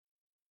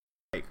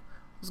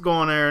What's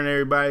going on,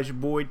 everybody? It's your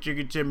boy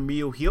Chicken Chim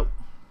Meal Hip.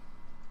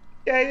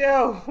 Yeah,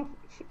 yo,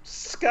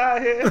 Sky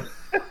here.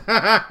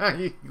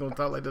 You gonna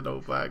talk like the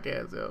whole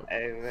podcast, yo?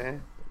 Hey,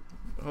 man.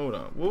 Hold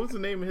on. What was the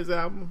name of his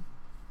album?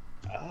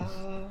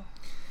 Uh,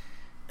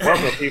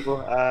 Welcome, people.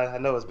 I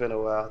know it's been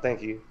a while.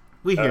 Thank you.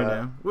 We here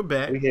now. We're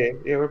back. We here.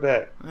 Yeah, we're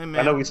back. Hey,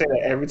 I know we say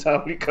that every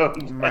time we come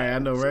back. Right, I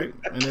know, right?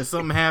 And then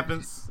something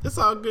happens. It's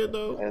all good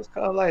though. Man, it's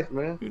called life,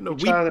 man. You know,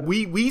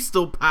 we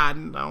still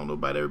potting. I don't know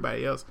about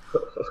everybody else.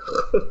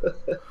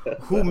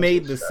 Who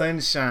Made the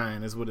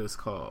Sunshine is what it's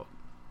called.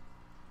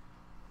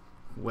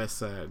 West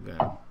Side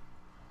Gun.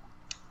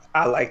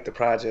 I like the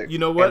project. You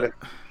know what?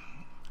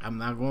 I'm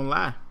not gonna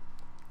lie.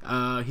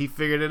 He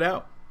figured it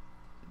out.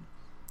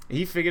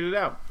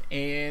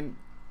 And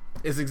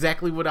it's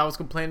exactly what I was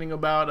complaining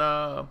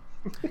about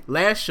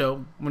last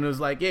show when it was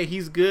like, yeah,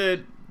 he's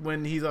good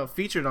when he's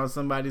featured on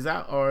somebody's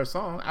or a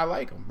song. I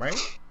like him, right?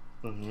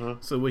 Mm-hmm.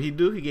 So what he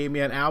do? He gave me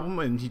an album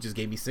and he just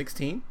gave me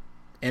 16,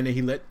 and then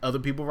he let other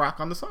people rock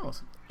on the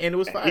songs, and it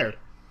was fire.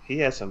 He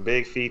had some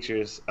big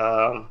features.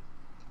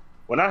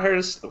 When I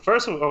heard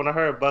when I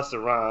heard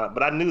Busta Rhymes,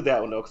 but I knew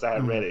that one though because I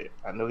had read it.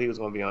 I knew he was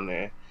gonna be on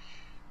there.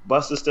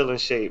 Busta's still in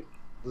shape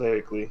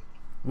lyrically.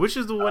 Which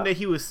is the one that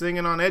he was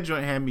singing on that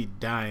joint had me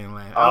dying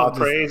laughing. All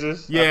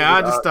praises. Yeah,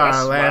 I just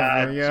started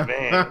laughing. Yeah,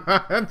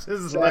 man.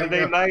 Just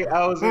Saturday night,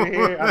 I was in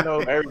here. I know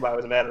everybody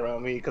was mad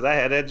around me because I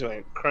had that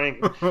joint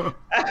cranking.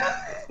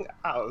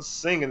 I was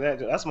singing that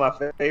joint. That's my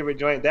favorite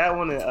joint. That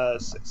one and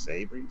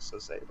Sabres,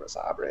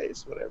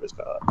 whatever it's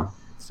called.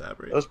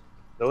 Sabres.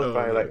 Those are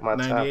probably like my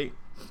 98. top.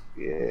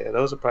 Yeah,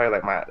 those are probably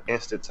like my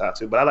instant top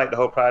two. But I like the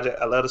whole project.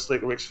 I love the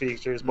Slick Rick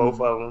features,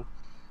 both of them.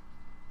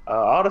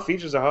 All the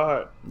features are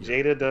hard.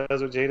 Jada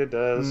does what Jada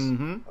does,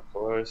 of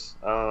course.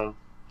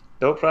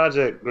 Dope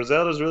project.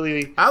 Griselda's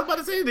really. I was about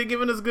to say they're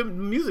giving us good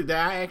music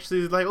that I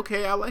actually is like,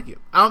 okay, I like it.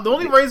 The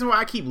only reason why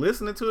I keep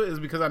listening to it is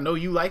because I know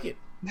you like it,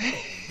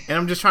 and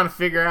I'm just trying to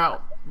figure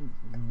out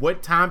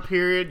what time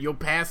period your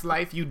past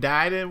life you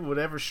died in,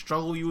 whatever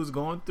struggle you was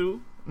going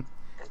through.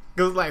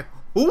 Because like,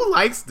 who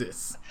likes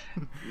this?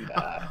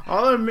 Nah.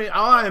 All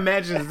I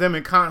imagine is them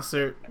in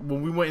concert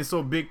when we went and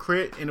saw Big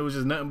Crit and it was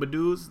just nothing but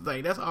dudes.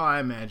 Like, that's all I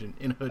imagine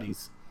in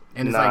hoodies.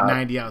 And it's like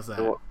 90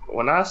 outside.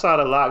 When I saw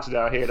the Locks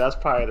down here, that's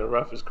probably the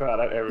roughest crowd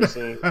I've ever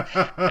seen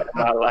in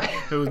my life.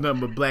 There was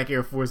nothing but black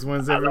Air Force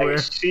Ones everywhere.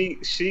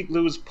 Like Sheik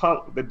lose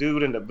Punk, the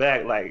dude in the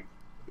back, like,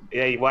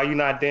 hey, why you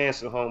not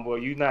dancing,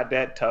 homeboy? You not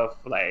that tough.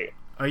 Like,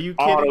 are you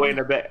kidding? All the way in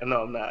the back.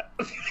 No, I'm not.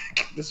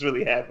 This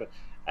really happened.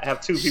 I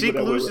have two people Sheik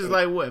that Luce is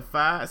like, what,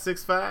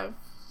 6'5",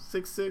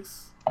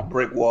 6'6"?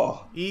 Brick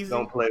wall. Easy.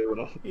 Don't play with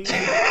him.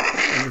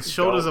 And his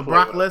shoulders of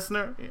Brock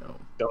Lesnar. You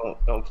know.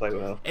 Don't play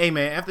with him. Hey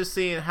man, after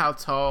seeing how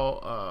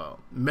tall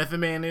Method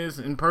Man is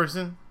in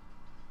person,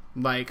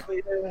 like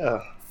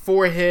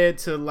forehead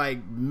to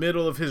like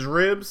middle of his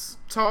ribs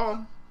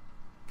tall.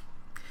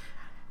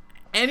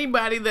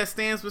 Anybody that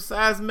stands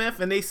besides Meth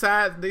and they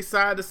side to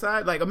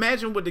side, like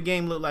imagine what the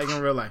game looked like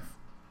in real life.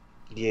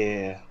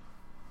 Yeah,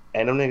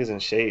 and them niggas in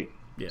shape.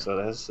 Yeah. So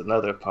that's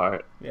another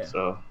part. Yeah.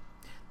 So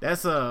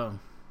that's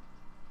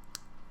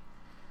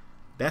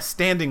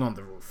standing on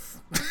the roof.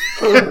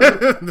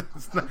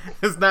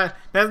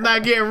 That's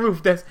not getting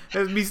roof. That's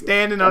me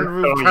standing on the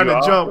roof trying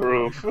to jump.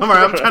 All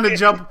right, I'm trying to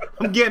jump.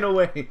 I'm getting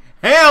away.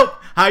 Help!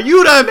 How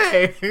you done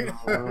that?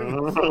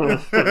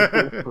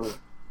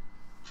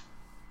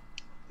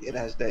 Yeah,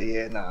 that's that.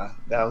 Yeah, nah,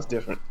 that was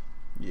different.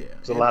 Yeah,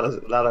 there's a lot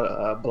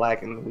of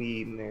black and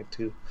weed in there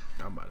too.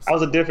 I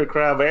was a different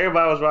crowd, but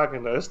everybody was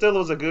rocking though. It still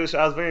was a good show.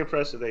 I was very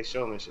impressed with their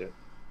showmanship.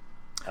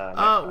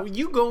 When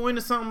you go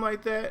into something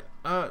like that,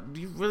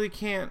 you really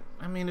can't.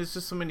 I mean, there's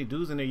just so many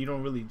dudes in there. You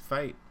don't really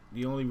fight.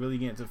 You only really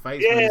get into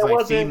fights when it's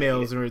like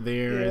females are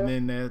there, and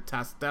then the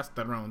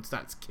testosterone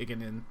starts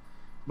kicking in.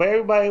 But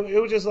everybody,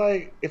 it was just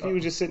like if you were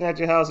just sitting at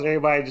your house and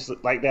everybody just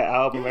like that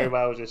album.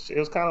 Everybody was just. It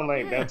was kind of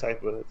like that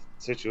type of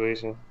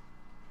situation.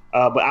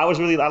 But I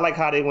like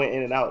how they went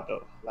in and out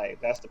though.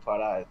 Like that's the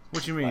part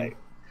What you mean?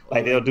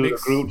 Like they'll do the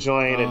group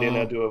joint and then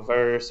they'll do a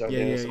verse or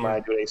then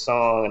somebody do a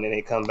song and then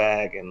they come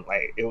back and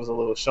like it was a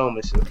little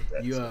showmanship.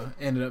 You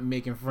ended up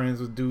making friends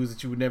with dudes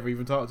that you would never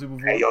even talk to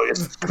before. Hey, yo, this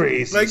is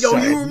crazy. Like, yo,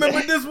 you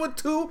remember this one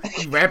too?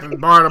 You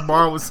rapping bar to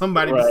bar with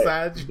somebody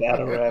beside you.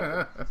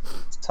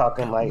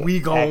 Talking like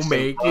we gon'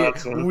 make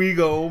it. We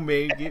gon'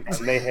 make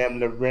it. Mayhem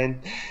the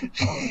Ren.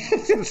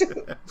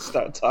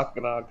 Start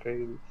talking all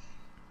crazy.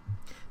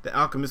 The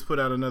Alchemist put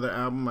out another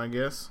album, I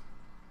guess.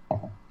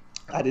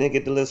 I didn't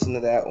get to listen to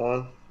that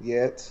one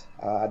yet.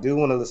 I do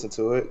want to listen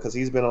to it because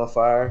he's been on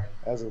fire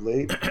as of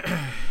late.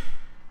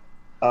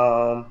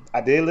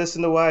 I did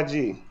listen to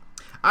YG.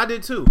 I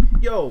did too.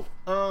 Yo,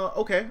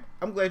 okay.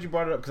 I'm glad you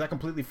brought it up because I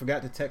completely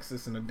forgot to text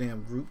this in a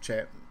damn group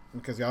chat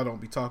because y'all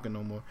don't be talking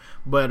no more.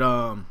 But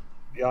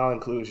y'all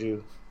includes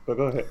you. But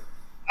go ahead.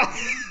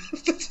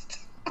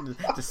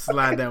 just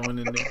slide that one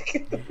in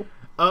there.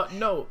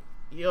 No,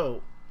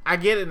 yo, I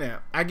get it now.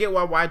 I get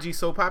why YG's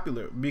so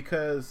popular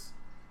because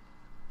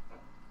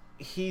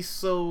he's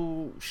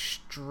so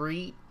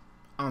street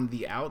on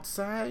the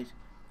outside,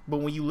 but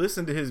when you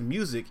listen to his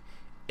music,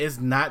 it's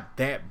not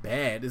that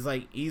bad. It's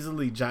like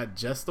easily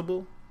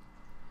digestible.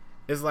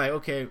 It's like,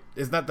 okay,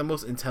 it's not the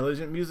most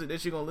intelligent music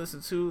that you're gonna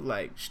listen to,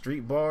 like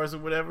street bars or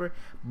whatever,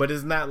 but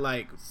it's not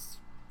like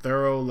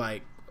thorough,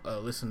 like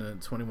listening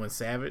to 21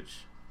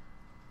 Savage.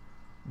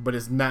 But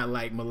it's not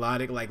like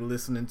melodic, like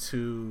listening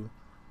to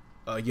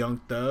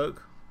Young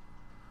Thug.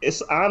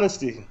 It's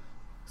honesty.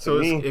 So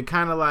it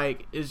kind of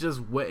like it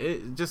just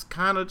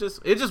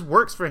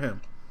works for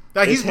him.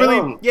 Like he's really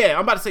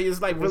I'm about to say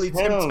it's like really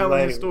him telling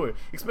like, his story,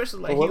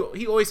 especially like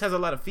he always has a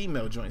lot of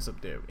female joints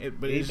up there.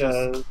 But he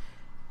does,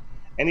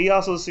 and he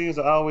also seems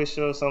to always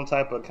show some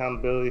type of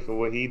accountability for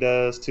what he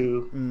does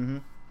too. Mm-hmm.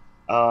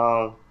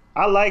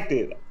 I liked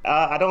it.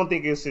 I don't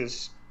think it's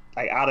his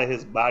like out of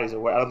his body's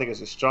aware. I don't think it's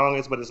his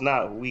strongest, but it's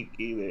not weak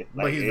either. Like,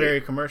 but he's very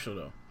commercial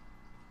though.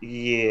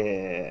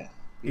 Yeah,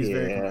 he's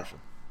very commercial.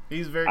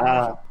 He's very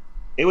commercial.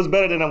 It was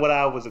better than what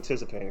I was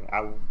anticipating.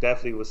 I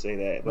definitely would say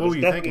that, but it's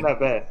definitely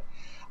not bad.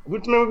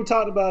 Remember we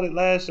talked about it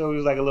last show. He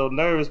was like a little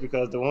nervous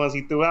because the ones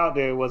he threw out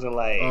there wasn't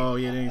like. Oh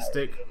yeah, they didn't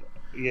stick.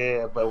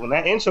 Yeah, but when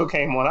that intro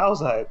came on, I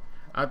was like,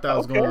 I thought it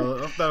was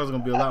gonna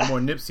be a lot more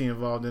Nipsey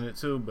involved in it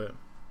too, but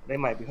they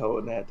might be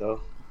holding that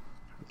though.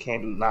 You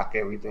can't knock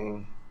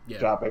everything,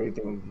 drop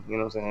everything. You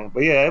know what I'm saying?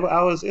 But yeah,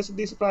 it's a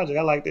decent project.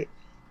 I liked it,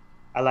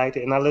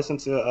 and I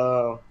listened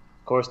to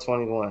Course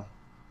 21.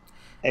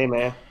 Hey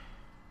man,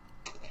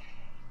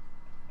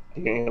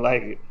 you ain't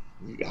like it.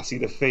 I see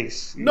the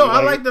face. No,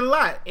 I liked it a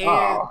lot,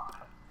 and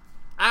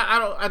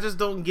I just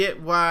don't get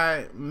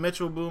why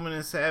Metro Boomin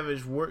and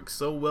Savage work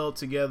so well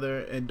together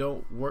and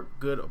don't work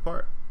good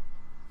apart.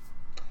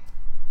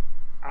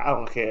 I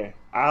don't care.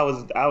 I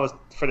was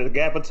for the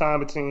gap of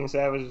time between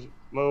Savage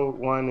Mode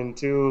 1 and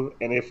 2,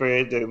 and then for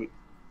it to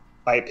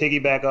like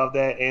piggyback off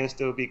that and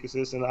still be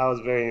consistent, I was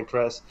very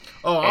impressed.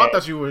 Oh, I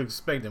thought you were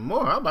expecting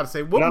more. I'm about to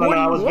say, what more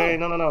do you want?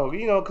 No.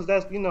 You know, because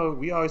that's, you know,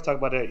 we always talk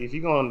about that. If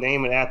you're gonna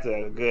name it after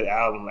a good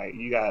album, like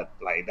you got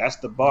like that's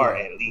the bar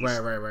at least.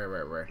 Right.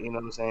 You know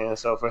what I'm saying?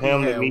 So for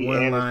him to meet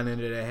one line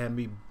in there that had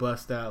me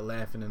bust out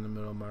laughing in the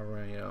middle of my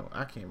run, yo.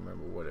 I can't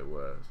remember what it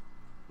was.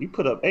 You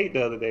put up 8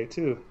 the other day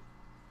too.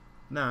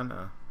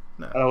 Nah.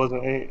 That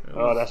wasn't 8.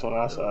 That's when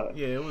I saw it.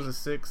 Yeah, it was a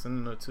 6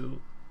 and a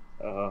 2.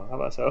 How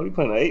about so? We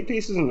putting 8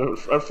 pieces in the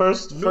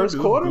first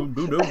quarter.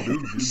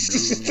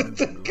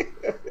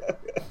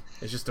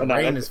 It's just the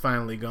rain is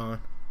finally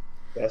gone.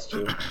 That's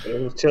true.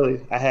 It was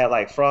chilly. I had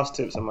like frost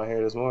tips in my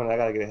hair this morning. I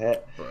gotta get a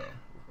hat.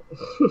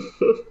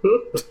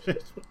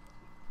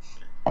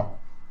 Bro.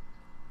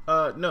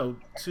 No.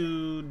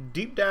 To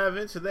deep dive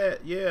into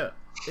that, yeah,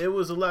 it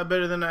was a lot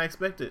better than I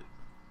expected.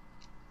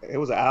 It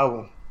was an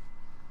album,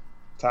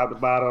 top to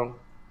bottom,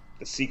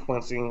 the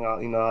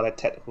sequencing, you know, all that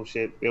technical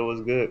shit. It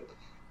was good.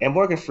 And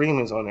Morgan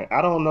Freeman's on there.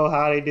 I don't know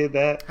how they did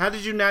that. How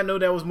did you not know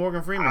that was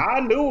Morgan Freeman? I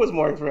knew it was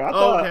Morgan Freeman.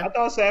 I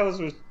thought Savage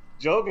was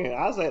joking.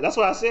 I was like, that's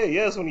why I said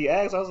yes when he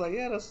asked. I was like,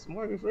 yeah, that's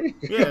Morgan Freeman.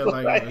 Yeah,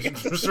 like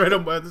straight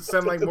up, it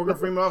sounded like Morgan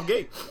Freeman off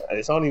gate.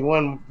 It's only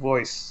one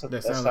voice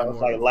that sounds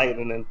like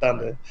lightning and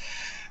thunder,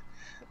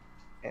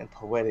 and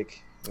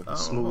poetic, and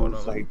smooth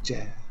like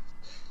jazz.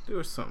 There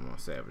was something on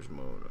Savage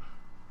Mode.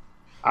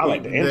 I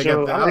like the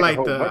intro. I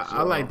like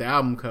the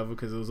album cover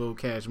because it was old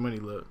Cash Money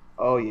look.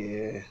 Oh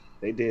yeah.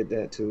 They did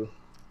that too.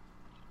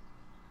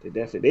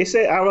 They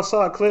said I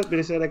saw a clip.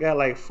 They said I got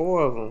like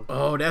 4 of them.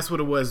 Oh, that's what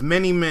it was.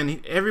 Many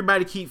Men.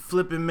 Everybody keep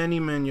flipping Many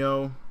Men,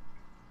 yo.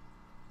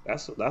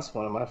 That's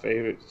one of my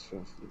favorites.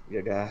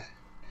 Your guy.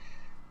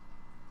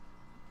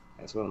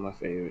 That's one of my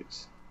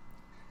favorites.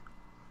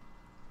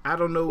 I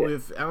don't know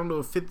if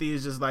 50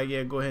 is just like,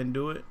 yeah, go ahead and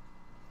do it,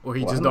 or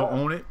he just don't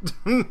own it.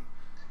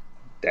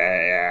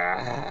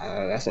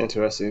 That's an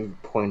interesting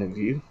point of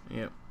view.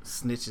 Yep.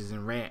 Snitches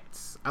and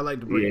Rats. I like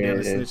to break down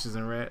the Snitches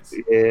and Rats.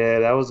 Yeah,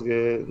 that was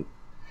good.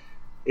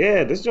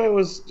 Yeah, this joint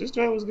was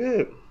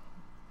good.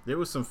 There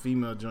was some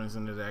female joints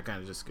in there that I kind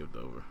of just skipped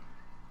over.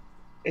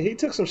 He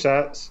took some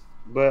shots,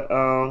 but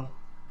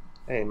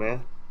hey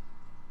man,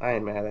 I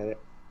ain't mad at it.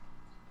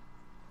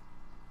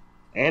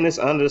 And it's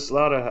under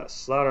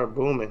Slaughter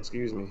Boomin',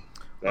 excuse me.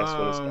 That's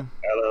what it's called.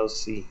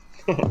 LLC.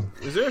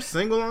 Is there a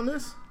single on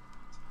this?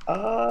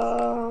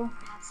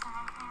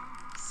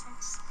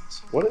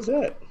 What is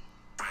that?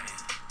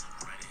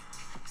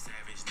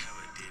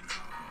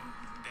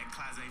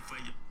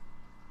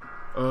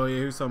 Oh yeah,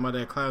 he was talking about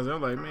that closet.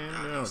 I'm like, man,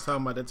 you know,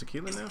 talking about that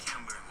tequila now.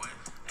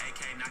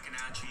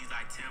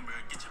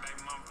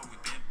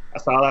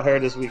 That's all I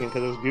heard this weekend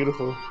because it was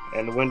beautiful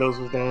and the windows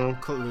was down.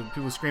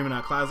 People screaming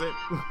out closet.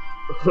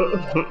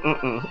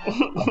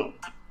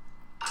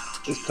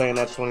 Just playing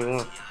that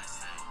 21.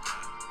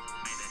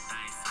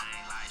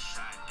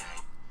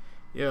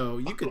 Yo,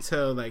 you could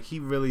tell like he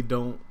really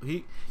don't.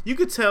 You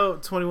could tell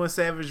 21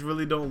 Savage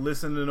really don't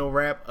listen to no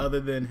rap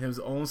other than his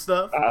own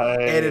stuff,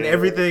 and then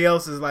everything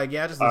else is like,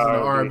 yeah, I just listen to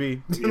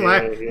R&B.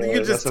 You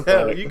could just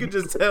tell. You could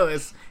just tell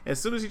as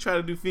soon as he try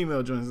to do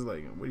female joints, it's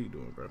like, what are you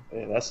doing, bro?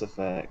 Yeah, that's a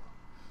fact.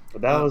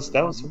 But that was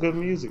some good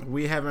music.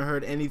 We haven't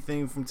heard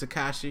anything from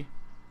Tekashi.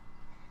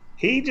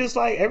 He just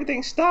like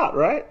everything stopped,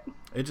 right?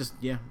 It just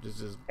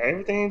just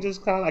everything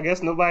just kind of. I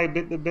guess nobody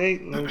bit the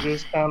bait and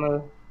just kind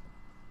of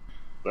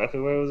left it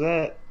where it was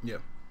at. Yeah.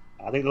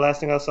 I think the last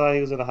thing I saw,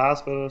 he was in the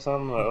hospital or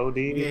something, or OD.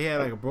 Yeah, he had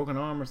like a broken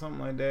arm or something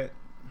like that.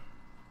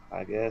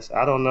 I guess.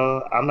 I don't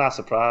know. I'm not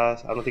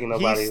surprised. I don't think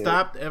nobody. He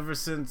stopped ever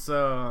since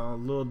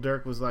Lil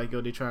Durk was like,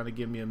 "Yo, they trying to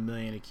give me $1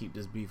 million to keep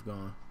this beef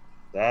going."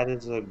 That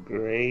is a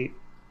great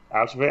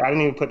observation. I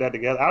didn't even put that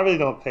together. I really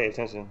don't pay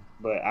attention,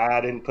 but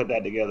I didn't put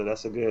that together.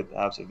 That's a good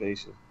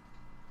observation.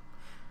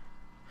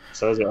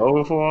 So is it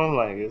over for him?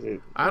 Like, is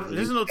it?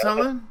 There's no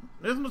telling.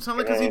 There's no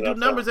telling because he do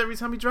numbers every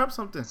time he drops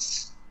something.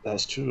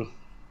 That's true.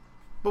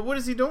 But what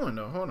is he doing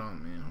though? Hold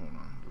on, man. Hold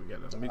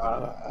on. We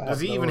gotta. Does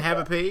he even have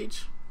a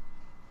page?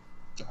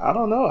 I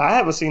don't know. I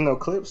haven't seen no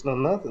clips, no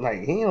nothing.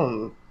 Like he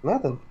on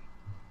nothing.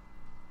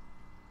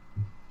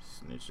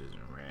 Snitches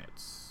and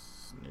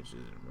rats. Snitches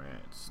and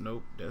rats.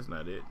 Nope, that's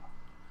not it.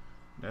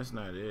 That's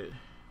not it.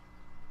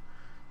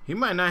 He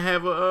might not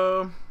have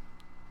a.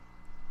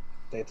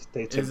 They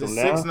took is it him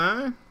down?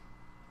 6ix9ine?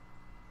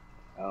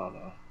 I don't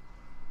know.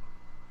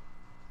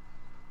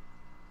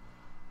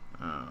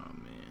 Oh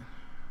man.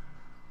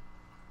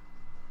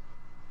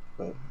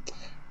 But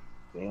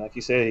like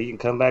you said, he can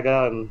come back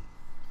out and.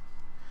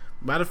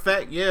 Matter of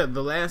fact, yeah,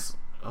 the last.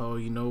 Oh,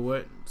 you know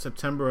what?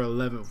 September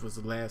 11th was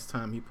the last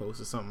time he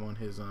posted something on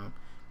his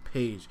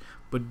page.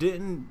 But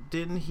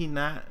didn't he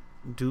not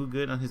do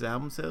good on his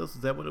album sales?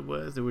 Is that what it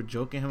was? They were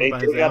joking him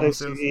about his album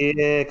sales.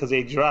 Yeah, because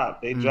they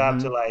dropped. They dropped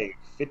to like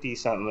 50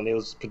 something, and it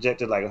was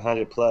projected like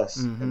 100 plus.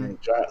 And they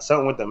dropped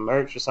something with the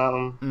merch or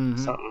something.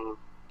 Something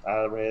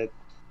I read.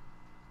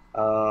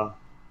 But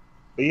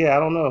yeah, I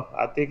don't know.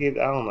 I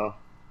don't know.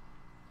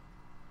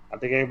 I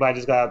think everybody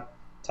just got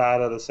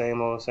tired of the same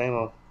old, same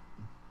old.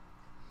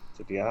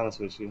 To be honest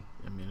with you,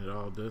 I mean, it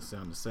all does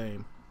sound the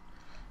same.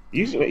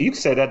 You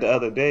said that the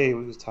other day.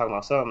 We was talking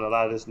about something. A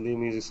lot of this new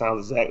music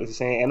sounds exactly the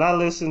same. And I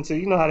listened to,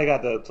 you know how they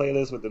got the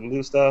playlist with the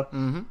new stuff,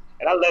 and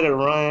I let it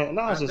run, and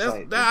I was just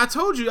like, I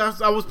told you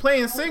I was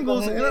playing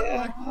singles, and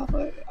I'm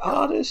like,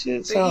 all this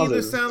shit they sounds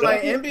either sound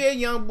like NBA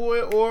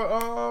YoungBoy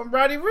or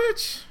Roddy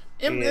Ricch.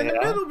 In the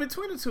middle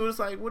between the two, it's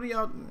like, what are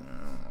y'all?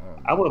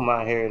 I wouldn't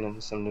mind hearing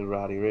some new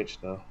Roddy Ricch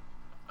though.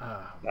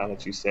 Now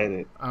that you said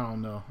it, I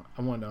don't know.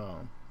 I want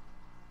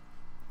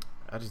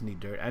I just need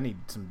dirt. I need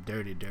some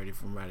dirty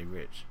from Roddy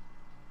Ricch.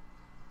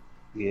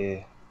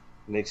 Yeah,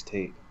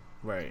 mixtape.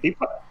 Right.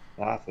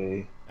 I feel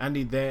you. I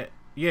need that.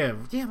 Yeah,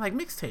 like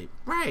mixtape.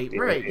 Right.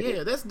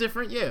 Yeah, that's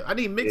different. Yeah, I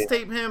need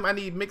mixtape him. I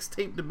need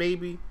mixtape the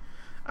baby.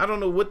 I don't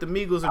know what the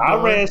Migos are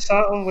doing.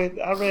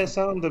 I read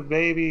something. The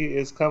baby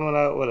is coming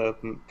out with a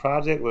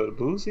project with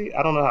Boosie.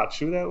 I don't know how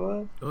true that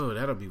was. Oh,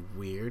 that'll be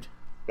weird.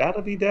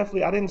 That'll be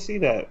definitely. I didn't see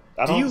that.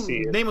 I don't see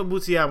it. Name a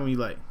Boosie album you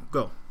like.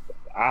 Go.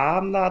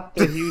 I'm not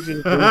the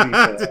hugest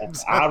Boosie fan.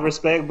 I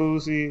respect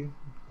Boosie.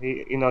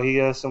 He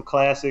has some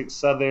classic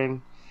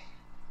Southern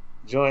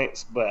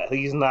joints, but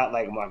he's not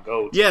like my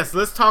go-to. Yes,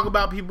 let's talk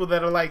about people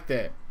that are like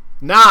that.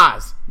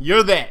 Nas,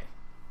 you're that.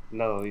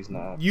 No, he's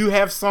not. You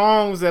have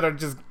songs that are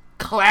just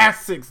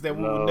classics that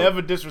we will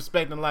never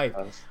disrespect in life.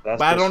 But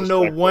I don't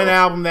know one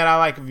album that I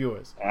like of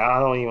yours. I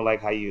don't even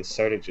like how you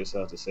asserted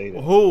yourself to say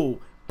that. Who?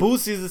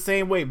 Boosie's the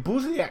same way.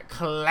 Boosie got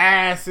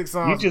classic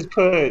songs. You just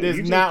put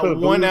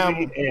one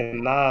album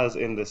and Nas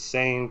in the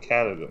same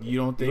category. You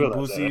don't think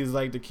Boosie is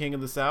like the king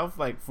of the South,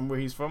 like from where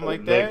he's from,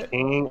 like that? The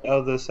king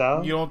of the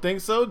South. You don't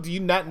think so? Do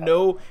you not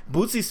know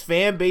Boosie's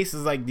fan base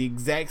is like the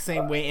exact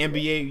same way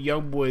NBA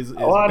YoungBoy is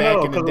back in the day? I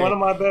know, because one of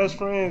my best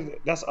friends,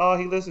 that's all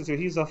he listens to.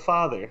 He's a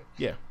father.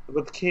 Yeah,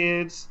 with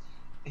kids.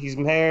 He's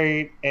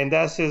married, and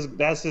that's his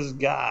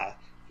guy.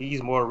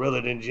 He's more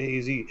realer than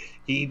Jay-Z.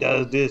 He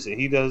does this and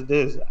he does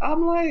this.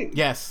 I'm like,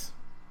 yes.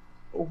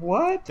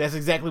 What? That's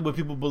exactly what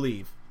people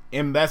believe.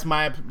 And that's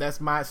my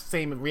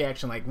same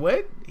reaction. Like,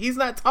 what? He's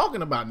not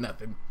talking about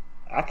nothing.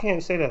 I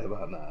can't say that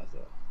about Nas,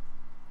 though.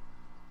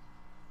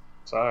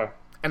 Sorry.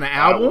 And an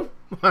album?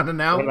 On an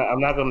album? I'm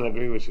not going to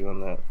agree with you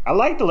on that. I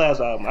like the last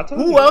album.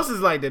 Who else is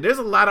like that? There's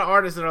a lot of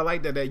artists that are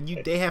like that.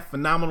 They have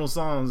phenomenal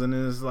songs, and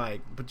then it's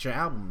like, but your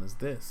album is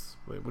this.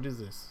 Wait, what is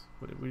this?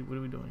 What are we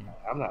doing here?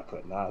 I'm not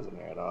putting Nas in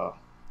there at all.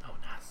 Oh,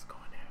 Nas is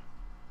going there.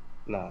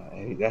 Nah,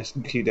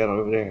 keep that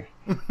over there.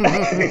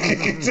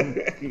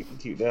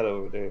 Keep that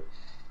over there.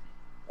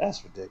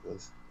 That's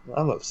ridiculous.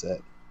 I'm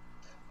upset.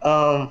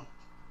 I'm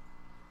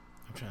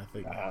trying to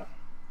think.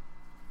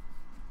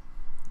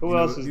 Who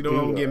else is? You know what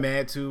I'm gonna get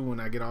mad too when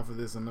I get off of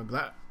this? I'm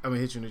gonna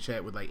hit you in the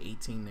chat with like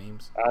 18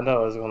 names. I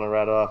know it's gonna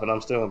rattle off, and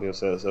I'm still gonna be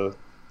upset. So,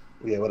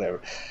 yeah,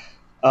 whatever.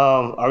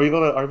 Are we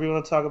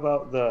gonna talk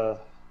about the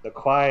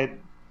quiet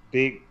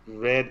big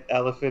red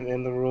elephant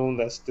in the room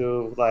that's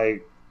still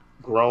like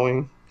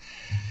growing?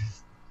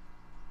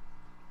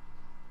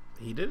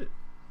 He did it.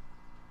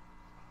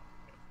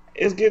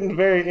 It's getting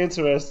very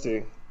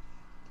interesting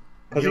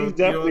because he's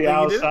definitely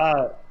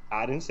outside.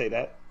 I didn't say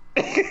that.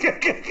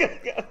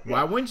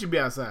 Why wouldn't you be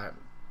outside?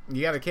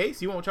 You got a case?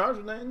 You won't charge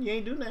with nothing? You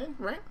ain't do nothing,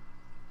 right?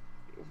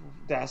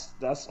 That's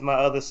my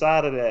other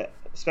side of that,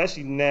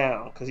 especially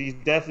now because he's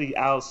definitely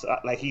outside.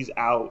 Like he's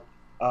out.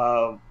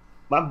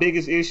 my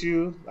biggest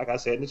issue, like I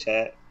said in the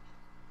chat,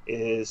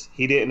 is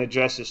he didn't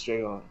address it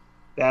straight on.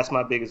 That's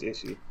my biggest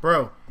issue.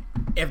 Bro,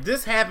 if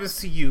this happens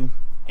to you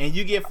and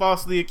you get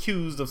falsely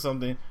accused of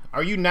something,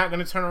 are you not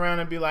going to turn around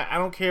and be like, I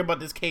don't care about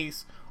this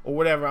case or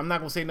whatever. I'm not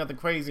going to say nothing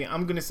crazy.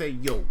 I'm going to say,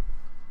 yo.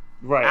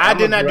 Right. I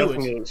did not do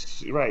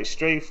it. Right.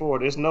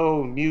 Straightforward. There's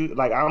no mute.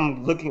 Like,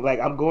 I'm looking, like,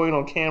 I'm going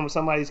on camera,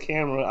 somebody's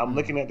camera. I'm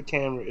looking at the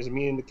camera. It's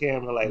me and the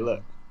camera. Like,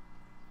 look,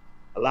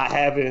 a lot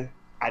happened.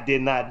 I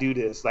did not do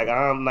this. Like,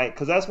 I'm like,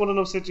 because that's one of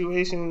those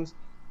situations.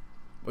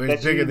 Well,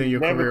 it's bigger than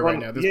your career right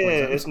now.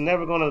 It's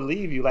never going to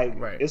leave you. Like,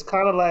 right. It's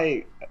kind of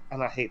like,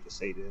 and I hate to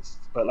say this,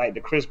 but like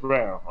the Chris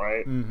Brown,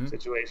 right?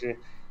 Situation.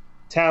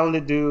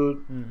 Talented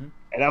dude.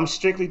 And I'm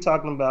strictly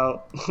talking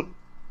about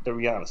the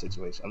Rihanna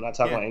situation. I'm not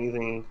talking about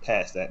anything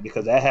past that,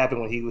 because that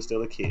happened when he was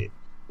still a kid.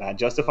 Not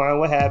justifying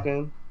what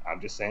happened.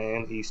 I'm just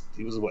saying he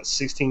was, what,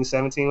 16,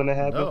 17 when that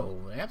happened? No,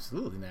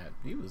 absolutely not.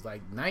 He was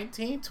like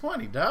 19,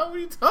 20, dog. What are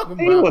you talking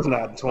about? He was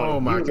not 20. Oh,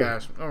 my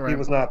gosh. All right. He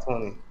was not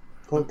 20.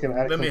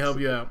 Let me help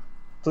you out.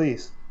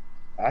 Please.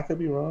 I could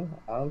be wrong.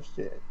 I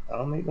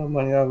don't make no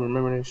money out of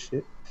remembering this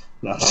shit.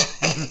 No.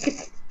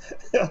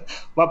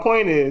 My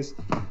point is,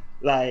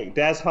 like,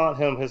 that's haunt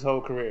him his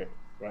whole career,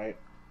 right?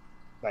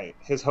 Like,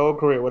 his whole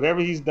career, whatever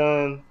he's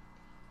done,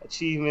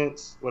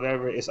 achievements,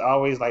 whatever, it's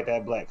always like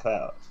that black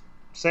cloud.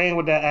 Same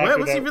with that actor. What,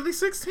 was he really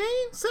 16?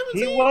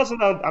 17? He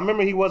wasn't. I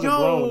remember he wasn't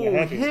grown when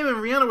that happened. Him and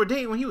Rihanna were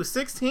dating when he was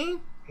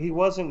 16? He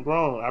wasn't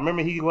grown. I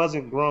remember he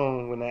wasn't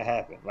grown when that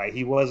happened. Like,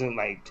 he wasn't,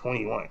 like,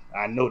 21.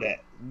 I know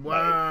that.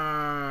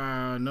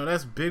 Wow. No,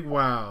 that's big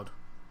wild.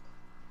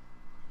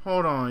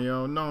 Hold on,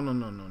 yo. No.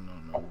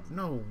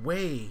 No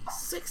way.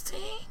 16?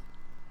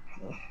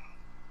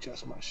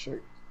 Just my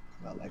shirt.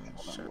 I like it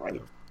when I'm right.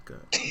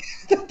 Good.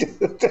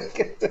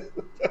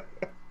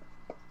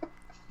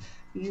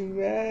 You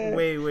mad?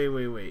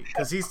 Wait.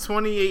 Because he's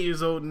 28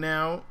 years old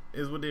now,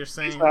 is what they're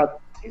saying.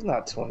 He's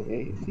not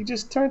 28. He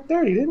just turned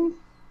 30, didn't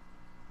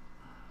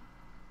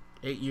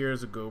he? 8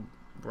 years ago,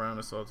 Brown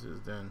assaulted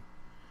his then.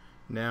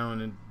 Now in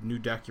a new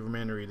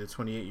documentary, the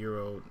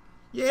 28-year-old.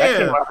 Yeah, that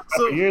came out a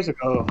couple years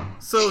ago.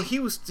 So he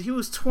was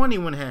 20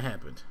 when that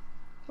happened.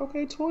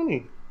 Okay,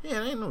 20. Yeah,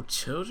 there ain't no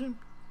children.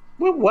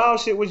 What wild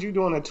shit was you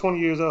doing at 20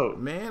 years old?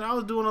 Man, I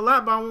was doing a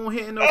lot, but I wasn't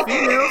hitting no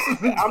females.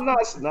 I'm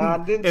not. Nah, I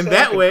didn't. In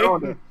that way.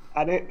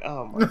 I didn't.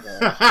 Oh my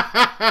god.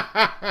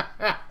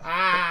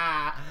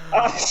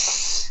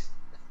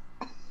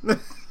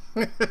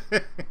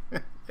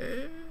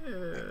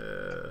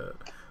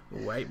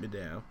 Wipe me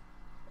down.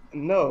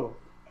 No,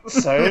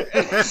 sir.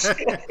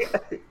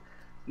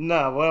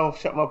 Nah, well,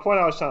 my point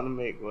I was trying to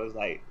make was,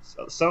 like,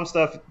 some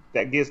stuff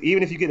that gets,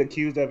 even if you get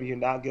accused of it, you're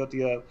not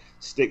guilty of,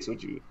 sticks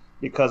with you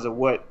because of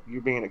what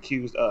you're being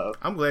accused of.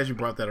 I'm glad you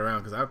brought that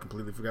around, because I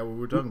completely forgot what we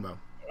were talking about.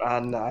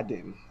 No, I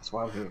didn't. That's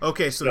why I'm here.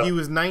 Okay, so he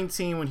was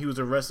 19 when he was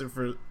arrested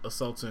for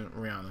assaulting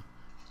Rihanna.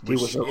 He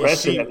was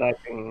arrested at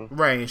 19.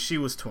 Right, and she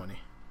was 20.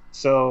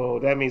 So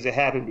that means it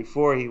happened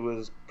before he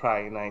was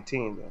probably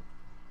 19 then.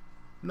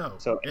 No,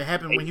 so it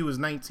happened when he was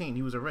 19.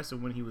 He was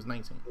arrested when he was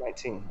 19.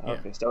 19,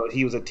 okay. Yeah. So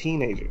he was a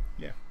teenager.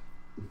 Yeah.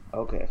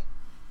 Okay.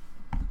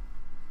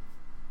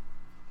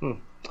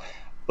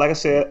 Like I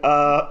said,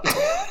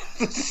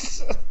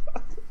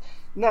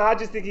 no, I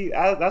just think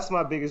that's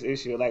my biggest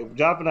issue. Like,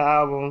 dropping the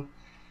album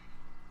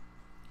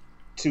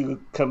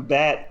to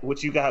combat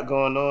what you got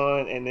going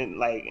on, and then,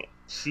 like,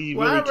 I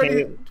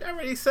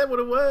already said what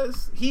it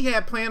was. He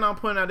had planned on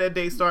putting out that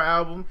Daystar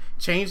album,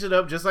 changed it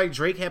up just like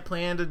Drake had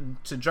planned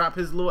to drop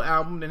his little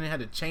album, then they had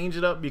to change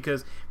it up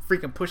because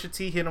freaking Pusha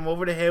T hit him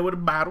over the head with a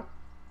bottle.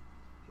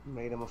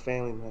 Made him a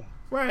family man.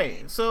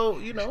 Right. So,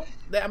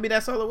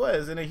 that's all it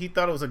was. And then he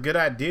thought it was a good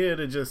idea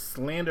to just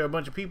slander a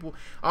bunch of people.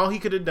 All he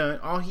could have done,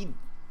 all he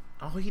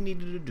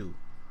needed to do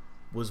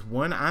was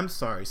one I'm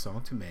Sorry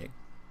song to Meg,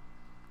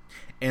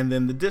 and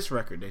then the diss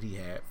record that he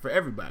had for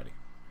everybody.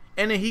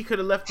 And then he could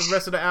have left the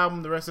rest of the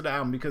album,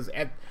 because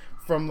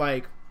from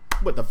like,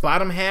 the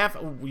bottom half,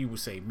 we would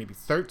say maybe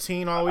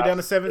 13 all the way down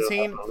to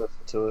 17.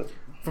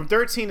 From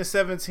 13 to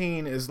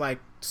 17 is like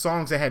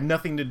songs that had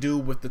nothing to do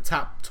with the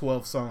top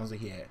 12 songs that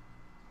he had.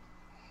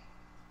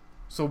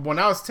 So when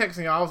I was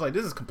texting, I was like,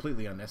 this is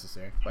completely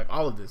unnecessary. Like,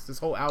 all of this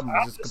whole album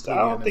is just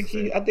completely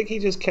unnecessary. I think he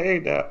just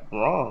carried that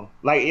wrong.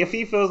 Like, if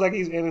he feels like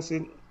he's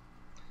innocent,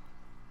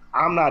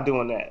 I'm not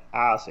doing that.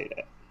 I'll say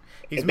that.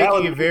 He's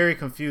making it very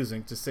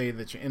confusing to say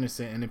that you're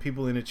innocent, and then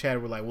people in the chat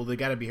were like, well, they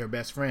got to be her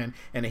best friend,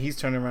 and then he's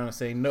turning around and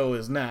saying, no,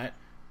 it's not.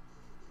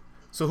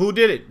 So who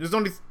did it? There's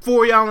only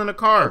 4 y'all in the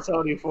car. There's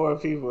only 4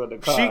 people in the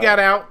car. She got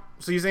out,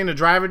 so you're saying the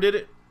driver did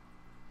it?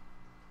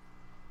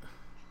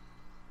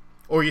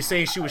 Or you're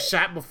saying she was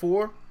shot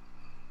before,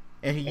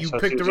 and you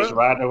picked her up? Just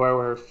riding away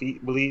with her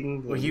feet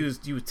bleeding? Or you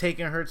was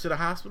taking her to the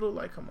hospital?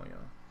 Like, come on, y'all.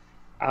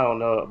 I don't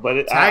know,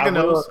 but Tyga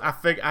knows. I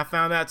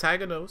found out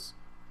Tyga knows.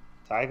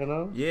 Tyga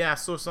knows? Yeah, I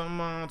saw something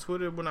on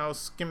Twitter when I was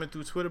skimming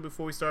through Twitter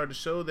before we started the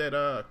show that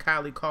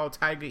Kylie called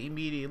Tyga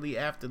immediately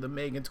after the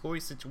Megan Tory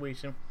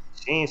situation.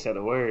 She ain't said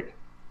a word,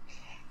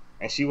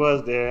 and she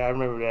was there. I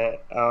remember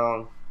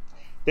that.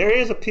 There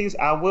is a piece.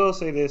 I will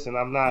say this, and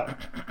I'm not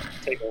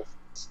taking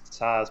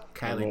sides.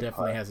 Kylie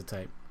definitely has a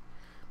type.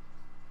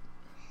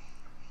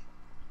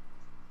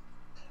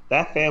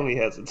 That family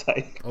has a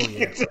type. Oh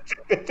yeah,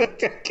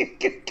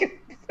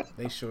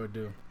 they sure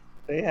do.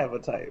 They have a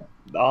type.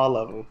 All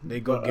of them.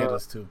 They go get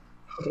us too.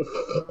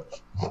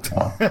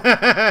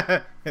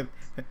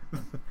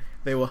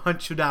 They will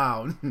hunt you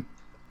down.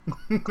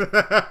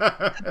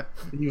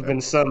 You've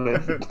been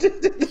summoned.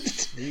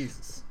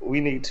 Jesus. We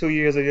need 2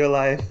 years of your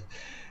life,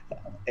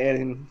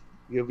 and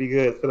you'll be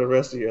good for the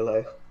rest of your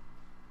life.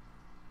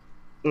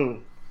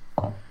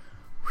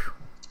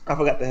 I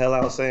forgot the hell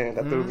I was saying.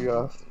 That threw me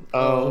off.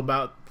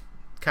 About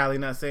Kylie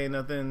not saying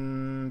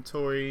nothing,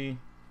 Tori,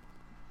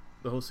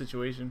 the whole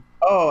situation.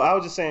 Oh, I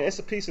was just saying it's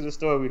a piece of the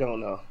story we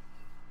don't know.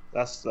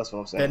 That's what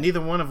I'm saying. That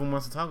neither one of them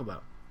wants to talk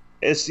about.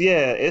 It's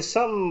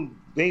something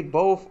they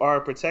both are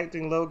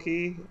protecting low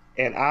key,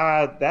 and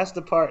that's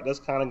the part that's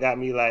kind of got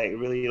me like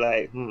really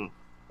like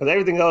because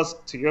everything else,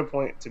 to your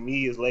point, to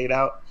me is laid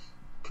out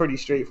pretty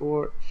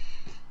straightforward.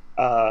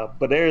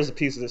 But there is a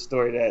piece of the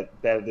story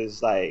that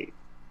is like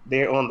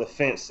they're on the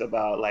fence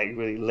about like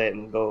really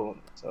letting go.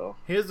 So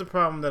here's the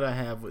problem that I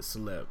have with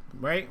celeb,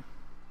 right?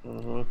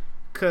 Mm-hmm.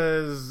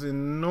 Because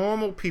in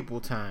normal people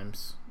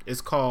times,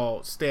 it's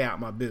called stay out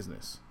my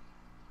business.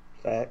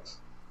 Facts.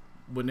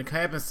 When it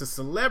happens to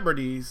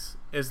celebrities,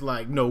 it's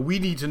like, no, we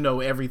need to know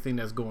everything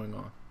that's going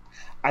on.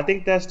 I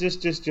think that's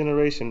just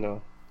generation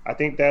though. I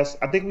think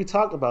we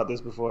talked about this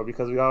before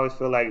because we always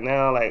feel like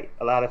now, like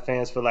a lot of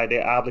fans feel like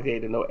they're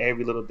obligated to know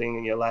every little thing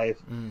in your life.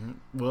 Mm-hmm.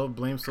 Well,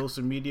 blame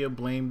social media,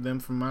 blame them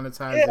for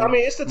monetizing. Yeah, I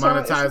mean, it's the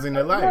time, monetizing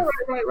their life.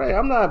 Right.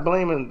 I'm not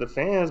blaming the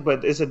fans,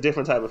 but it's a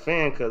different type of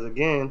fan because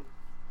again,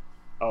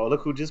 oh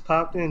look who just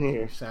popped in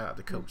here! Shout out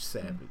to Coach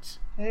Savage.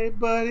 Hey,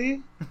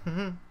 buddy.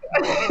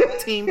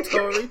 Team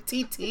Tori,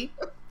 TT.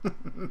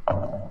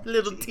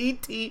 Little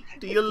TT,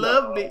 do you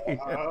love me?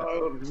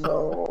 Oh,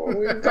 no.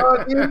 We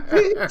called you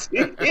TT.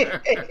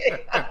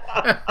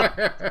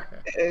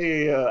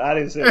 Hey, I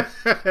didn't say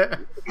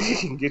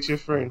it. Get your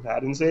friend. I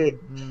didn't say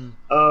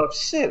it.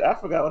 Shit, I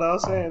forgot what I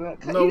was saying.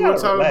 No, we're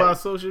talking about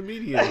social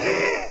media.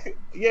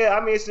 Yeah,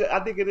 I mean, I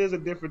think it is a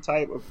different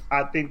type of.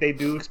 I think they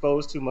do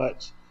expose too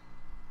much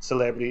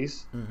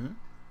celebrities,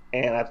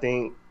 and I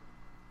think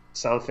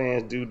some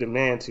fans do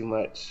demand too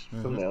much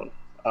from them.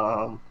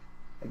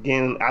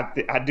 Again,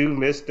 I do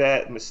miss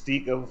that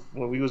mystique of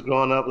when we was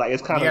growing up. Like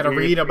it's kind of you got to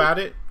read about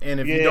it, and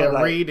if you don't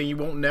read, then you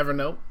won't never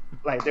know.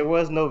 Like there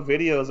was no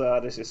videos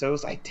of this, so it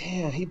was like,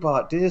 damn, he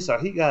bought this or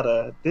he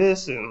got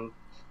this, and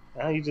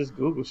now you just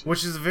Google shit.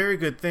 Which is a very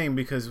good thing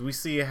because we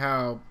see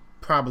how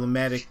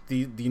problematic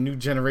the new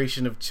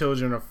generation of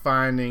children are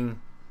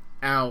finding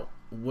out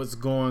what's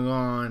going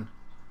on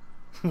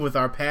with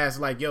our past.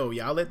 Like, yo,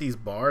 y'all let these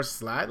bars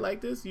slide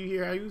like this? You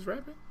hear how he was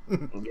rapping?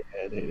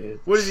 Yeah, they did.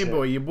 What is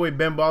your boy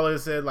Ben Baller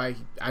said, like,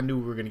 I knew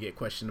we were going to get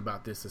questioned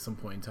about this at some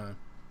point in time.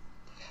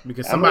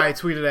 Because somebody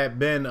tweeted at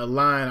Ben a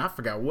line, I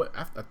forgot what,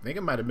 I think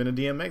it might have been a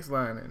DMX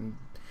line, and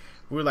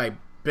we were like,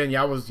 Ben,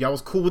 y'all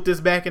was cool with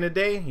this back in the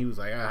day? He was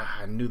like,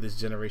 I knew this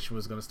generation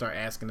was going to start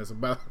asking us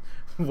about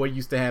what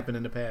used to happen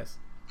in the past.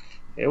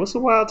 It was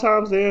some wild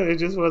times there. It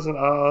just wasn't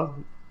all.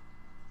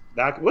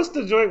 What's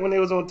the joint when they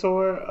was on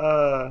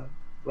tour?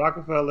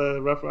 Rockefeller,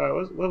 Rough Rider.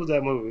 What was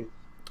that movie?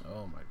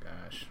 Oh my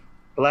gosh.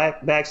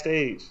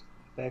 Backstage.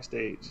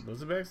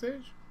 Was it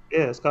Backstage?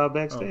 Yeah, it's called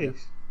Backstage. Okay.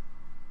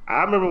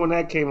 I remember when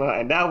that came out,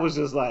 and that was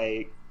just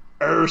like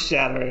earth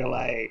shattering.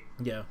 Like,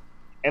 yeah.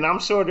 And I'm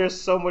sure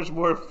there's so much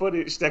more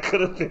footage that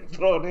could have been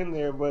thrown in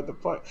there, but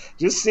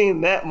just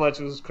seeing that much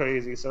was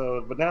crazy.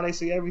 So, but now they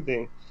see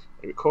everything,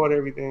 they record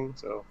everything.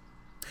 So,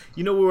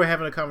 you know, we were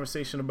having a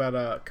conversation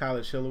about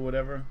College Hill or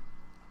whatever.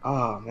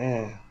 Oh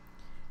man.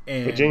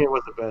 And Virginia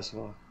was the best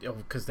one.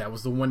 Because that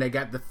was the one that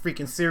got the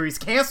freaking series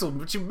canceled.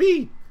 What you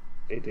mean?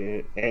 They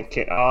did. And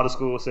all the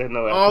schools said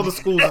no. All the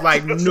schools were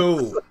like,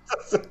 no.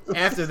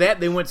 After that,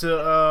 they went to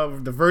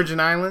the Virgin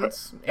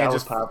Islands. And that just,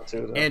 was popular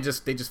too, though. And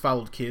they just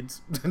followed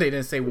kids. They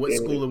didn't say what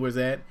school it was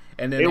at.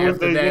 And then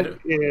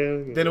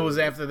then it was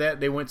after that,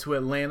 they went to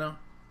Atlanta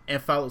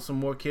and followed some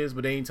more kids,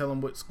 but they didn't tell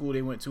them what school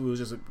they went to. It was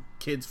just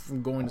kids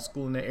from going to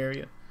school in that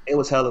area. It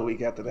was hella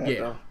weak after that,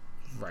 though.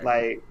 Right.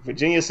 Like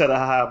Virginia set a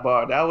high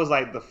bar. That was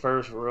like the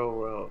first real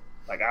world.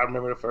 Like I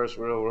remember the first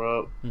real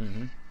world.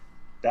 Mm-hmm.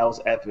 That was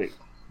epic.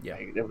 Yeah,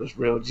 like, it was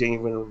real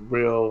genuine,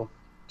 real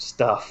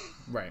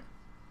stuff. Right.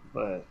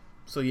 But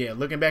so yeah,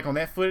 looking back on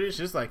that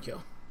footage, it's like,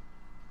 yo,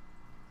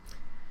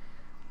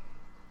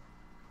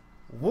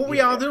 what were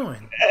y'all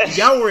doing?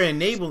 Y'all were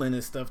enabling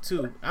this stuff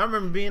too. I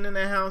remember being in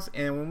that house,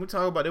 and when we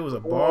talk about there was a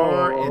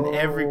bar in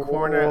every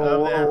corner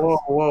of that house.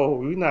 Whoa!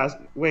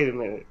 Wait a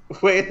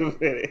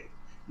minute.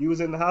 You was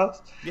in the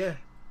house? Yeah.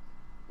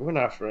 We're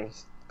not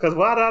friends. Because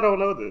why I don't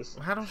know this?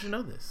 How don't you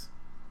know this?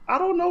 I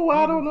don't know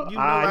why I don't know. You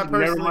know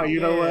never mind. You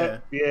know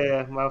what?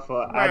 Yeah, my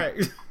fault.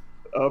 Right.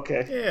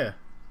 Okay. Yeah.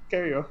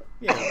 Carry on.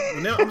 Yeah.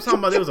 I'm talking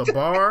about there was a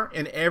bar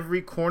in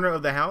every corner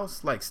of the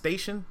house, like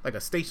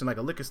like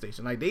a liquor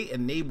station. Like they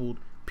enabled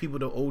people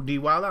to OD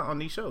while out on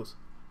these shows.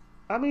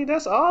 I mean,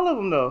 that's all of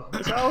them though.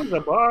 It's always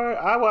a bar.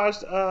 I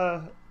watched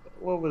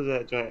what was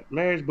that joint?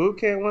 Marriage Boot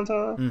Camp one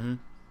time. Mm-hmm.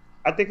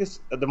 I think it's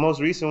the most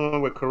recent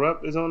one where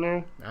Corrupt is on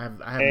there. I have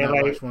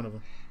not watched one of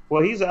them.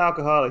 Well, he's an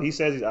alcoholic. He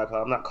says he's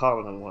alcoholic. I'm not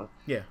calling him one.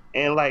 Yeah.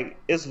 And like,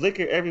 it's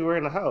liquor everywhere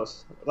in the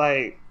house.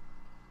 Like,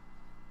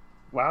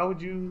 why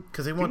would you?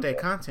 Because they want that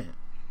content.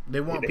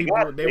 They want people.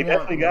 I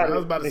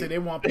was about to say they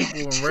want people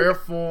in rare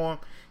form.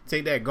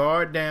 Take that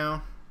guard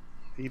down.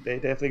 They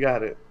definitely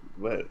got it.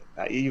 But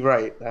you're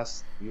right.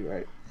 You're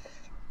right.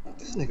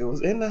 This nigga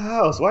was in the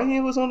house. Why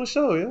he was on the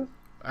show, yeah?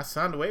 I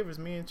signed the waivers.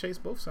 Me and Chase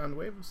both signed the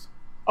waivers.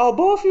 Oh,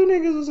 both you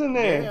niggas was in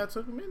there. Yeah, I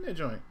took them in that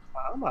joint.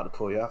 I'm about to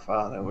pull y'all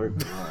file at work.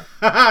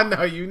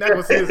 No, you're not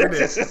gonna see us in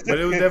there. But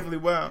it was definitely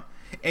wild.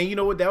 And you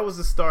know what? That was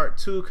the start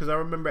too, because I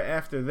remember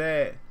after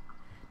that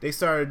they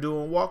started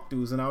doing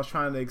walkthroughs, and I was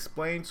trying to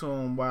explain to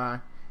them why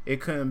it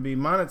couldn't be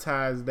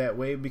monetized that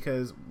way,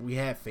 because we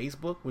had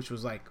Facebook, which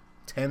was like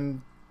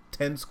 10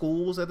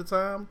 schools at the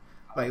time.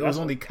 Like it was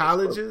only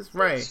colleges,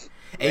 right?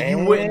 And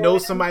you wouldn't know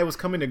somebody was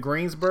coming to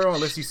Greensboro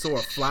unless you saw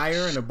a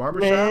flyer in a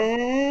barbershop.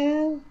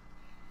 Man.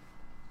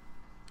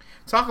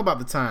 Talk about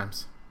the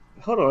times.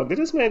 Hold on, did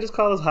this man just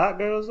call us hot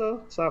girls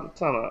though? Time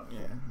out.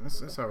 Yeah,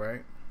 that's all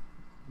right.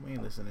 We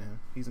ain't listening to him.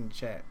 He's in the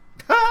chat.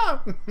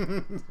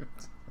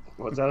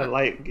 Was that a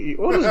light?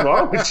 What is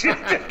wrong with you?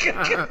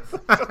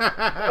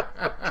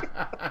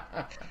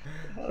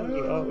 What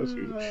is wrong with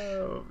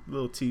you?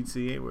 Little TT,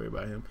 ain't worried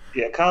about him.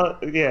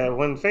 Yeah,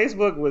 when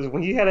Facebook was,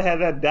 when you had to have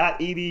that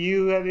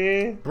 .edu at the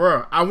end.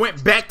 Bruh, I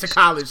went back to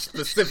college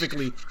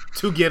specifically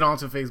to get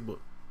onto Facebook.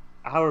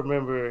 I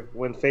remember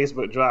when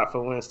Facebook dropped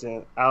for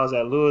Winston, I was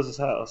at Lewis's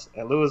house,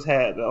 and Lewis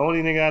had the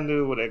only nigga I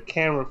knew with a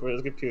camera for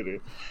his computer.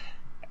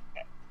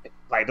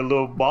 Like the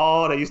little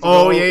ball that used to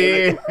go. Oh,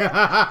 yeah.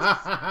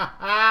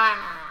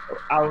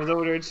 I was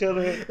over there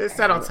chilling. It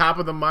sat on top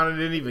of the monitor,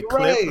 didn't even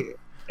clip. Right.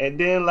 And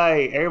then,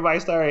 like, everybody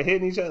started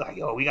hitting each other. Like,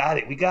 yo, we got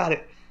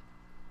it.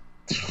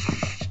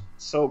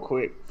 So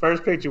quick.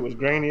 First picture was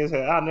grainy as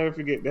hell. I'll never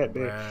forget that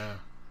day. Wow.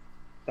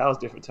 That was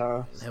different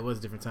times. That was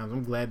different times.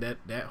 I'm glad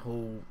that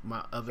whole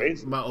my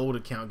old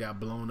account got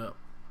blown up.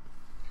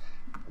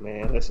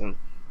 Man, listen.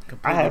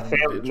 I have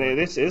family. Man,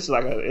 it's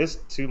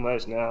too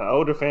much now.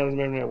 Older families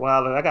remember there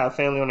wilding. I got a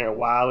family on there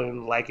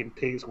wilding, liking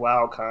pics,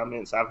 wild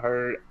comments. I've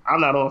heard. I'm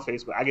not on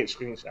Facebook. I get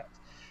screenshots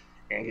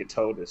and get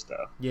told this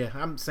stuff. Yeah,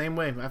 I'm the same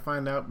way. I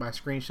find out by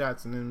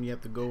screenshots, and then you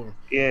have to go.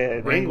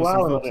 Yeah, they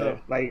wilding.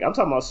 Like I'm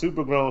talking about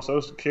super grown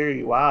Social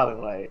Security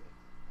wilding, like.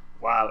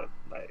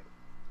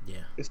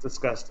 Yeah, it's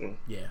disgusting.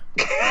 Yeah.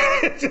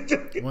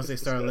 Once they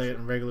started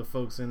letting regular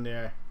folks in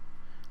there,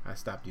 I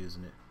stopped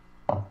using it.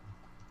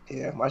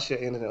 Yeah, my shit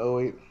ended in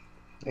 2008.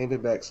 Ain't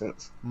been back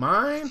since.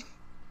 Mine?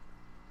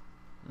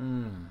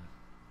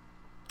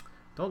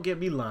 Don't get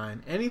me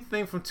lying.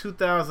 Anything from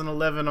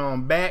 2011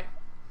 on back.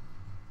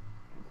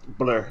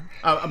 Blur.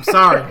 I'm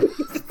sorry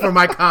for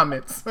my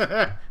comments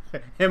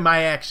and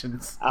my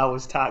actions. I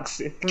was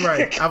toxic.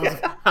 Right.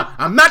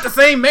 I'm not the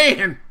same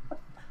man.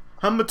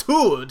 I'm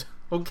matured.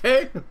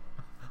 Okay?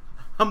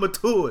 I'm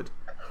matured.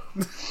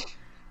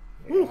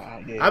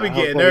 Yeah, I be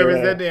getting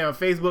nervous. That damn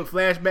Facebook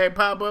flashback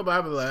pop up. I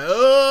be like,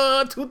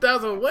 oh,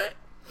 2000 what?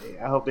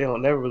 Yeah, I hope they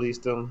don't never release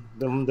them.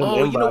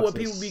 Oh, you know what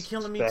people be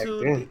killing me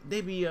too?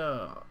 They be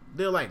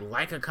they'll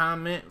like a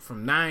comment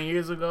from 9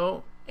 years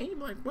ago, and you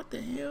be like, what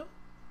the hell?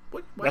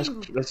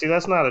 See,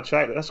 that's not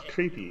attractive. That's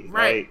creepy.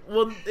 Right. Like,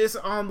 well, it's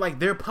on like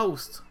their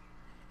post,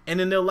 and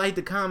then they'll like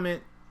the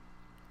comment.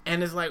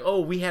 And it's like,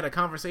 oh, we had a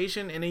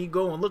conversation, and then you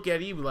go and look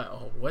at it, you be like,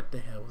 oh, what the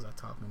hell was I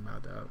talking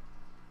about, dog?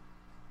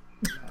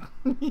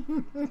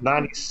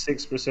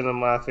 96% of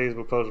my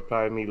Facebook posts are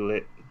probably me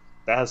lit.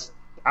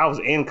 I was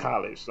in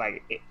college,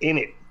 like in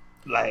it,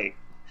 like.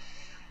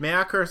 Man,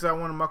 I cursed out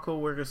one of my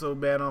coworkers so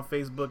bad on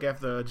Facebook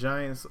after a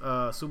Giants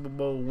Super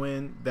Bowl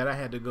win that I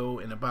had to go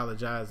and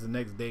apologize the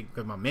next day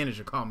because my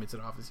manager called me to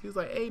the office. He was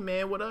like, "Hey,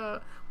 man, what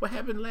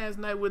happened last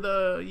night with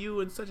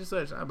you and such and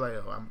such?" I'm like,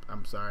 "Oh,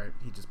 I'm sorry.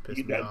 He just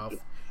pissed me off."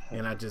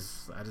 And I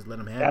just let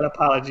him have that it.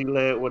 apology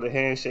led with a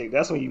handshake.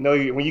 That's when you know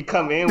when you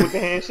come in with the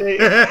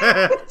handshake.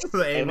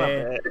 Like, hey,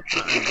 man,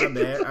 my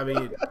bad. I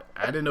mean,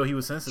 I didn't know he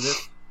was sensitive.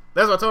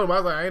 That's what I told him. I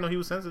was like, I didn't know he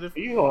was sensitive.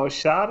 You gonna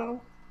shot him?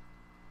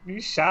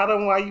 You shot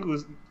him while you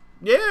was.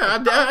 Yeah,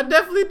 I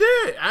definitely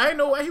did. I didn't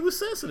know why he was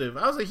sensitive.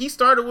 I was like, he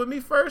started with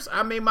me first.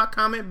 I made my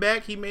comment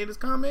back. He made his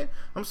comment.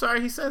 I'm sorry,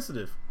 he's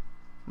sensitive.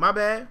 My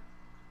bad.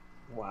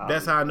 Wow.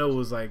 That's how I know it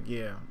was like,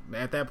 yeah.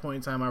 At that point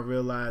in time, I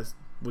realized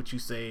what you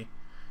say,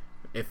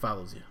 it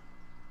follows you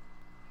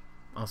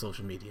on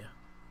social media.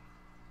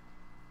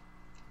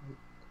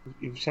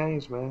 You've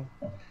changed, man.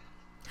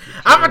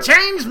 I'm a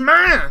changed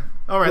man.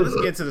 All right, let's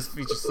get into this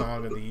feature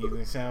song of the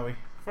evening, shall we?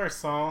 First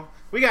song.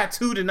 We got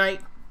two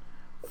tonight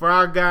for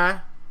our guy,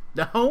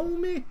 the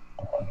homie.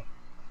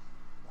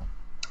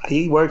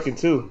 He working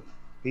too.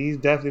 He's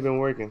definitely been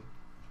working.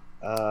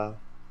 I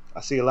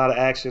see a lot of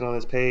action on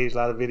his page, a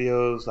lot of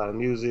videos, a lot of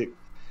music.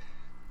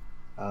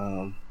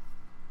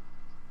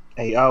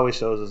 And he always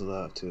shows his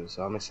love too.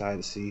 So I'm excited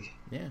to see.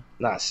 Yeah.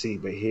 Not see,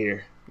 but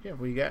hear. Yeah,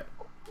 what you got?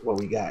 what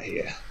we got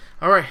here.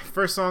 All right,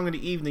 first song of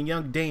the evening,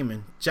 Young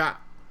Damon, Ja.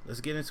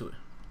 Let's get into it.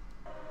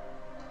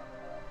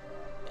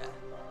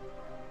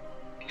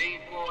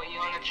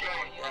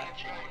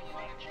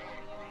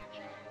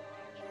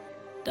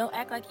 Don't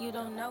act like you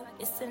don't know,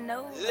 it's a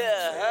no.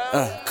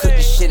 Cook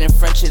the shit in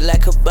French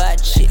like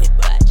hibachi.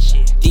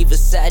 The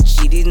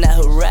Versace, these not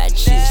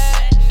Hirachis.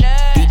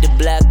 Beat the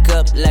block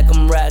up like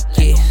I'm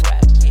Rocket.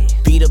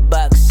 Beat the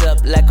box up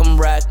like I'm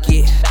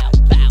Rocket.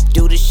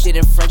 Do the shit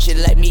in French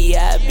like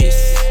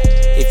Miabis.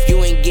 If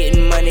you ain't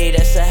getting money,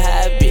 that's a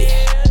hobby.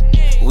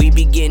 We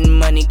be getting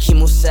money,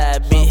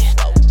 Kimosabi.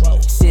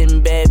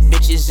 Sitting bad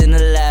bitches in the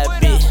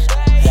lobby.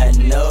 I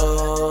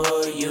know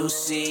you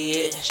see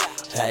it.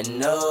 I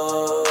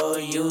know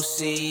you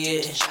see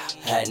it.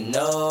 I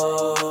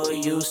know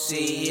you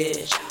see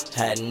it.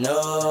 I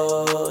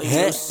know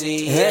you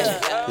see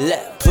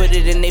it. Put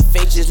it in their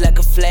face just like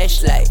a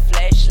flashlight.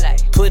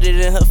 Put it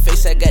in her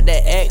face, I got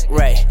that act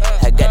right.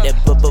 I got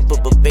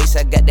that bass,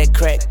 I got that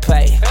crack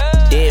pipe.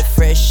 Dead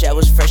fresh, I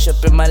was fresh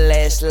up in my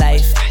last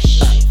life.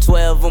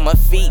 12 on my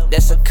feet,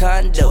 that's a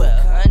condo.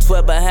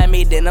 12 behind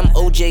me, then I'm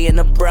OJ in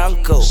a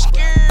Bronco.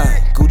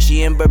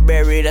 Gucci and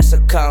Burberry, that's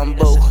a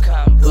combo.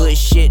 Good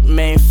shit,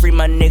 man, free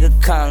my nigga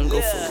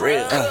Congo, for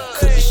real.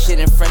 Cook the shit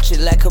in French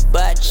like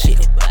hibachi.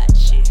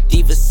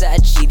 The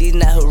Versace, these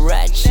not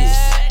Hirachis.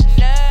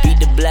 Beat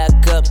the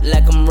block up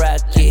like I'm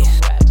Rocket.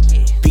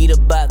 Beat the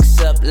box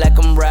up like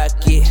I'm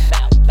Rocket.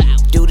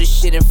 Do the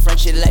shit in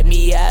French like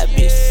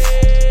Miabis.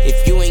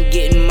 If you ain't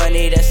getting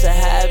money, that's a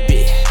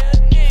hobby.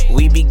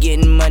 We be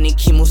getting money,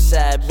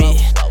 Kimosabi.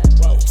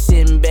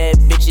 Sitting bad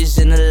bitches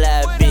in the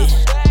lobby.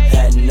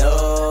 I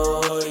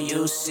know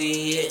you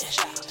see it.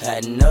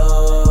 I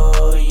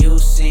know you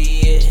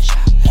see it.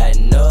 I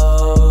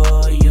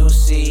know you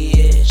see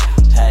it.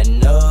 I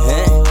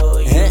know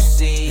you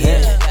see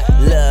it.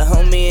 Lil'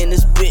 homie in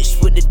this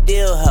bitch with the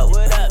deal hoe.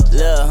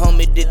 Lil'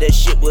 homie did that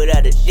shit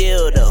without a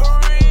deal though.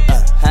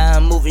 How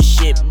I'm moving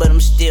shit, but I'm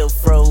still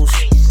froze.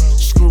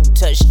 Screw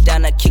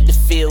touchdown, I kick the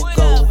field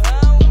goal.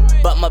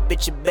 Bought my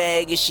bitch a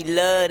bag and she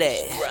love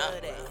that.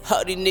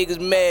 All these niggas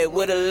mad,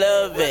 where the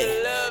love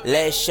at?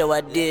 Last show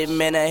I did,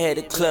 man, I had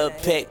a club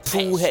pack.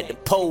 Pooh had the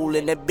pole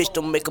and that bitch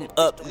don't make them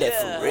up that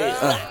for real.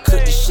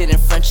 Cook the shit in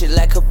French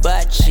like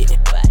hibachi.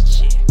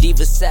 The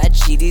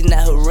Versace, these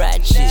not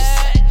Hirachis.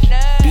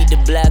 Beat the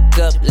block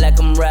up like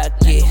I'm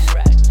Rocket.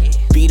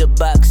 Beat the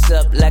box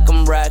up like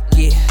I'm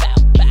Rocket.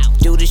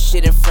 Do the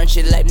shit in French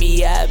like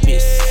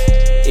Miabis.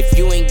 If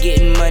you ain't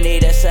getting money,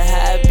 that's a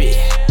hobby.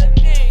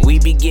 We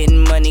be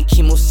getting money,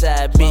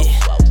 Kimosabi.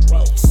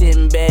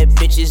 Sitting bad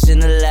bitches in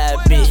the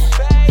lobby.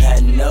 I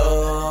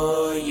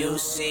know you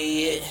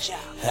see it.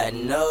 I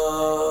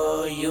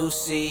know you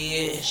see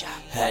it.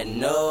 I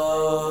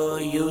know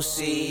you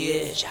see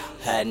it.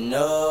 I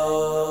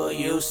know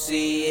you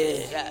see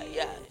it.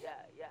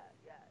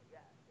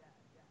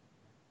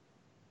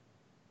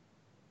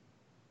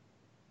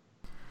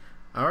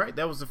 Alright,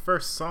 that was the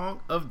first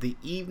song of the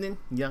evening,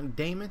 Young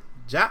Damon,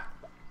 Ja.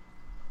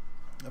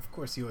 Of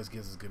course, he always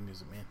gives us good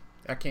music, man.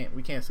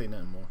 We can't say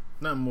nothing more.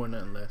 Nothing more,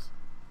 nothing less.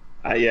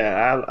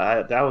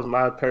 Yeah, that was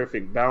my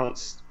perfect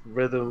bounce,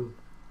 rhythm,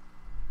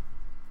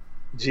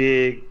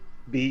 jig,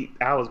 beat.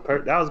 That was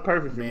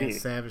perfect for me. Man,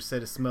 Savage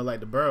said it smelled like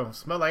the borough.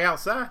 Smelled like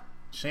outside.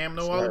 Sham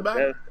know all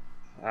about it.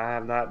 I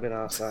have not been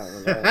outside.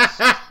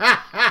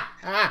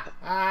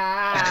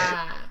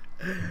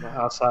 My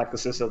outside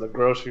consists of the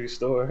grocery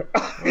store.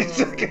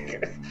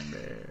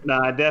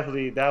 Nah,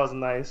 definitely, that was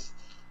nice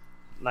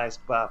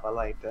bop. I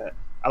like that.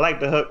 I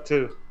like the hook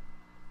too.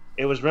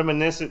 It was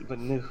reminiscent but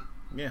new.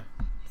 Yeah.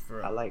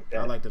 I like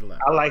that. I liked it a lot.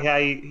 I like how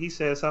he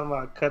said something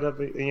about cut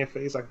up in your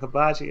face like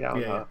hibachi. That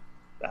was hard.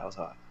 That was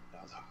hard.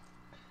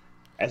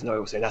 As Noe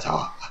would say, that's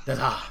hard. That's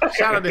hard.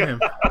 Shout out to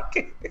him.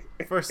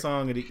 First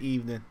song of the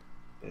evening.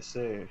 Yes,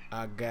 sir.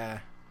 Our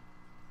guy,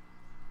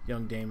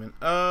 Young Damon.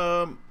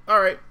 All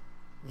right.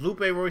 Lupe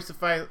Royce the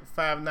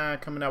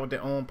 5'9" coming out with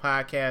their own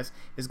podcast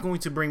is going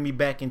to bring me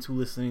back into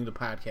listening to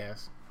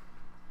podcasts.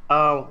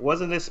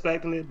 Wasn't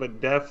expecting it,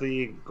 but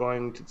definitely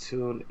going to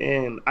tune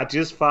in. I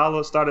just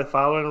started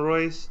following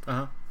Royce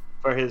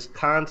for his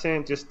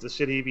content, just the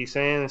shit he be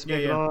saying and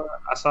speaking on.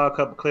 I saw a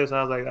couple clips.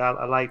 I was like,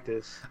 I like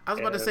this. I was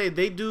about to say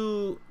they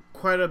do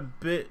quite a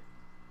bit.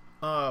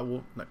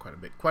 Well, not quite a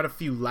bit. Quite a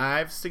few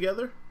lives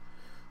together.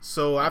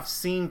 So I've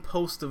seen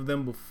posts of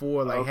them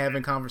before, like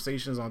having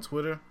conversations on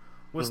Twitter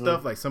with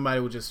stuff. Like somebody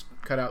would just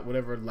cut out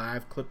whatever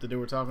live clip that they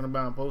were talking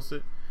about and post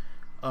it.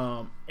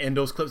 And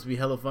those clips be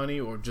hella funny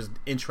or just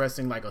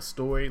interesting, like a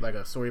story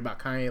about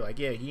Kanye. Like,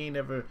 yeah,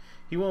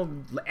 he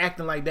won't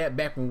acting like that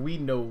back when we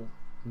knew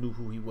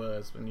who he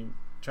was, when he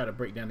tried to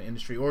break down the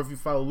industry. Or if you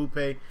follow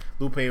Lupe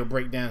will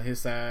break down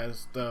his side of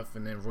stuff,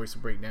 and then Royce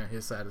will break down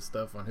his side of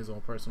stuff on his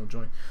own personal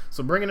joint.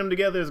 So bringing them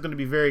together is going to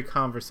be very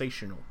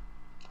conversational.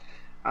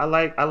 I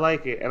like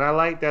it, and I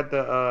like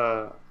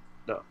that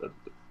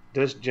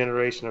this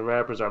generation of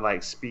rappers are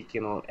like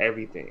speaking on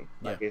everything.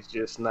 Like it's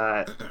just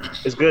not.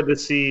 It's good to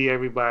see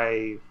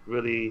everybody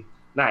really,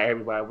 not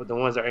everybody, but the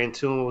ones that are in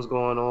tune with what's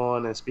going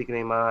on and speaking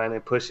their mind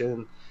and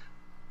pushing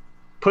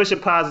pushing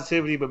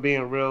positivity but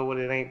being real when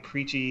it ain't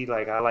preachy.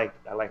 Like I like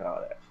all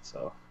that.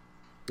 So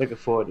looking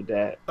forward to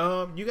that.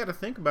 You got to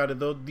think about it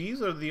though.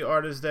 These are the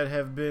artists that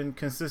have been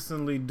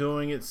consistently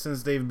doing it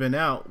since they've been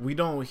out. We're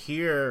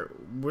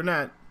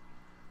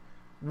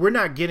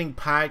not getting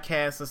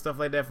podcasts and stuff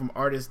like that from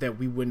artists that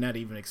we would not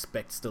even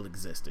expect still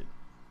existed,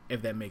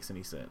 if that makes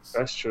any sense.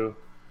 That's true.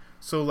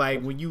 So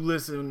like when you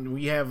listen,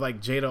 we have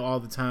like Jada all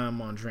the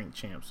time on Drink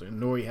Champs,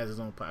 and Nori has his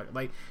own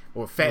podcast,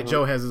 or Fat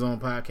Joe has his own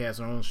podcast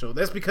or own show.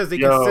 That's because they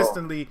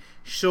consistently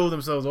show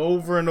themselves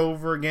over and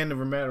over again, no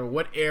matter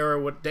what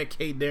era, what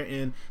decade they're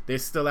in. They're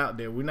still out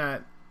there. I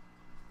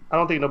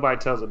don't think nobody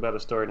tells a better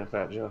story than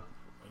Fat Joe.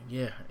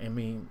 Yeah, I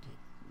mean,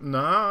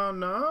 no.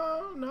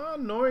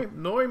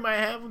 Nori might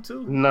have them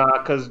too.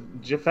 Nah, because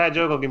Fat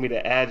Joe gonna give me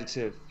the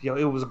adjective. Yo,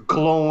 it was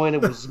glowing.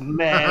 It was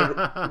mad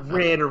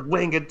red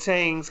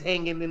orangutans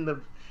hanging in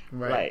the.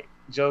 Right. Like,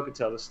 Joe could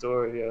tell the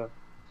story. Yeah,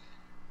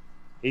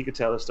 he could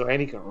tell the story,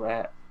 and he can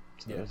rap.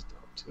 So that's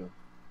dope too.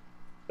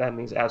 That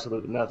means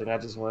absolutely nothing. I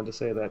just wanted to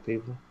say that,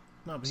 people.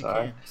 No, but he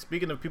can.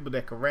 Speaking of people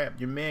that can rap,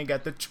 your man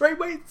got the Trey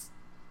Waits.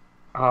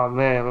 Oh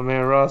man, my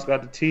man Ross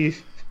got the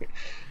teeth.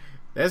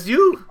 That's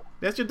you.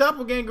 That's your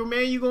doppelganger,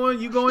 man. You going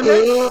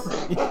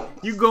next?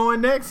 You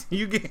going next?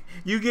 You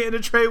getting the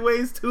Trey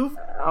Waits tooth?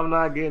 I'm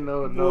not getting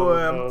no. Boy,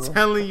 I'm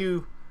telling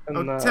you,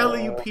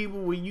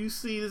 people. When you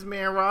see this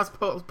man Ross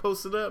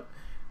posted up,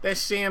 that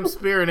Sham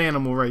spirit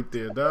animal right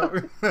there,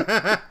 dog.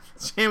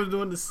 Sham's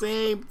doing the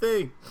same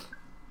thing.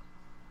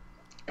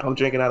 I'm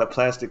drinking out a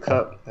plastic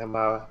cup at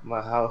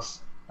my house.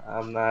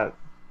 I'm not.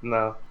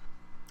 No.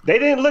 They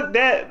didn't look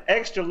that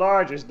extra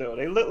large though.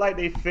 They look like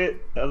they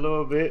fit a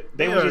little bit.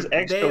 They were just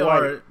extra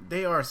white.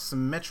 They are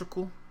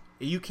symmetrical.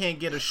 You can't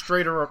get a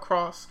straighter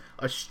across,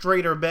 a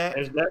straighter back.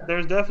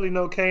 There's definitely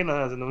no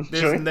canines in them.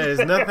 There's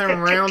nothing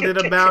rounded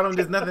about them.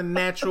 There's nothing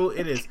natural.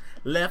 It is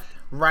left,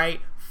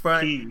 right,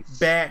 front,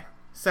 back,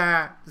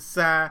 side to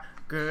side.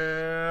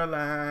 Girl,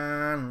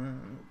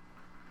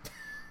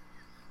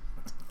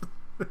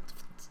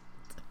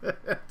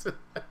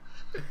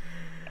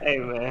 Hey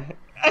man.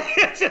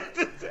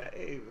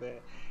 Hey man.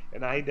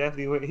 And he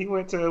definitely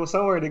went to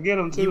somewhere to get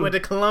him too. He went to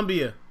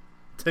Colombia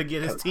to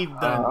get his teeth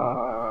done.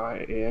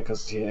 Yeah,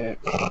 cause he had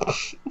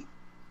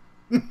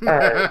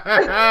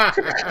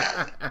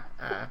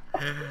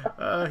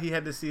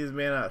to see his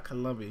man out of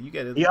Colombia.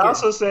 He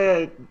also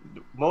said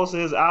most of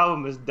his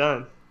album is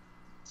done.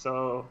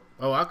 So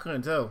I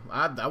couldn't tell.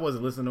 I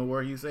wasn't listening to a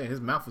word he was saying.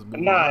 His mouth was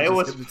moving. Nah, it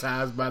was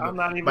hypnotized by I'm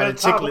not even by the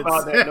talk chiclets.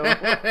 about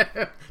that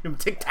no Them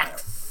Tic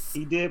Tacs.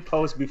 He did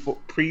post before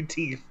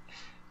pre-teeth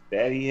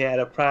that he had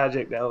a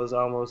project that was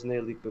almost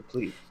nearly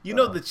complete. You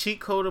know the cheat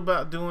code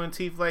about doing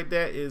teeth like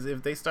that is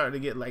if they start to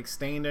get like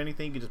stained or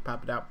anything, you can just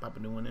pop it out, pop a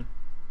new one in.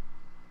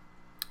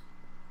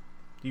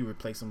 You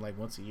replace them like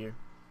once a year.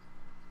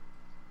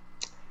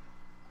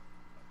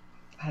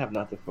 I have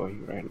nothing for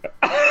you right now.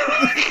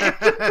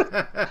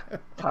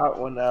 Pop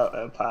one out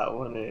and pop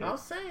one in. I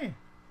was saying.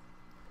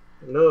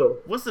 No.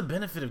 What's the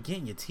benefit of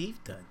getting your teeth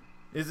done?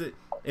 Is it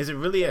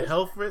really a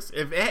health risk?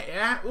 If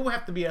it would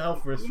have to be a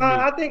health risk. No,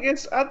 I think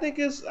it's.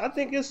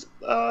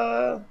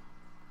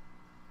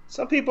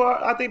 Some people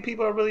are. I think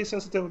people are really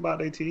sensitive about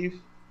their teeth.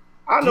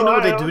 Do you know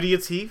what they do to your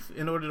teeth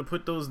in order to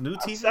put those new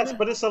teeth in there?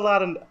 But it's a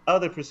lot of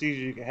other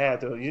procedures you can have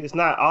though. It's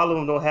not all of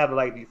them don't have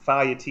like you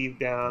file your teeth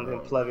down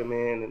and plug them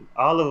in, and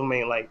all of them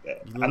ain't like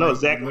that. I know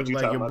exactly what you're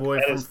talking about.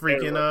 Like your boy from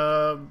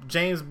freaking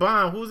James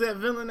Bond. Who's that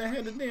villain that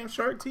had the damn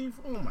shark teeth?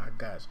 Oh my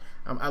gosh,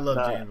 I love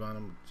James Bond.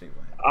 I'm James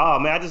Bond. Oh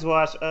man, I just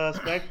watched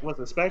what's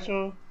it,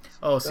 Spectrum?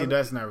 Oh, see,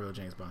 that's not real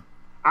James Bond.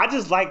 I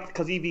just like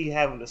because he be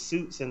having the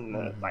suits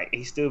and like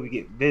he still be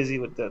getting busy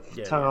with the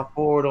Tom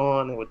Ford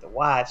on and with the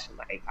watch. And,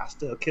 like I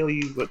still kill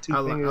you with two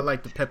fingers. I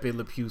like the Pepe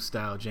Le Pew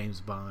style James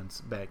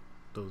Bonds back.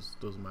 Those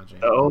are my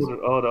James. The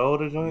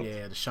older joints.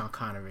 Yeah, the Sean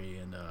Connery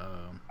and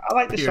I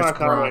like the Sean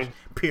Connery.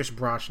 Pierce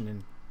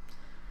Brosnan.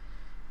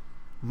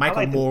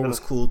 Michael Moore was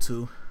cool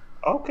too.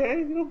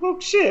 Okay,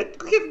 shit.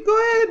 Go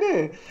ahead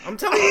then. I'm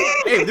telling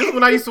you, hey, this is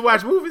when I used to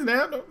watch movies.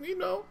 Now, you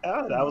know,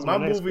 that was my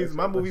movies.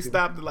 My movies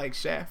stopped at like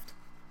Shaft.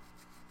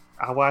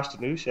 I watched the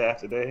new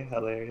Shaft today.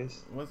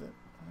 Hilarious. Was it?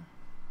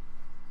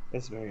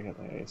 It's very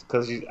hilarious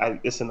because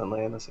it's in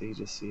Atlanta, so you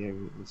just see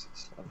everything. It's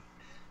just funny.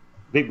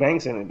 Big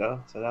Bank's in it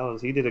though, so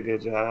he did a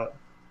good job.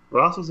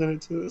 Ross was in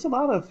it too. There's a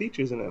lot of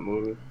features in that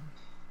movie.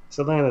 It's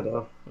Atlanta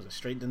though. Was it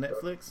straight to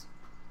Netflix?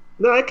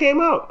 No, it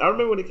came out. I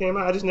remember when it came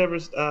out. I just never.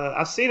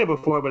 I've seen it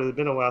before, but it's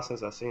been a while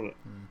since I've seen it.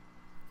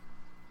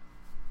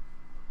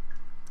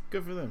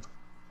 Good for them.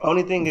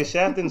 Only thing is,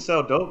 Shaft didn't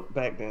sell dope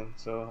back then,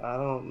 so I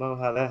don't know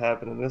how that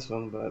happened in this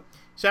one. But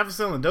Shaft is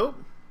selling dope.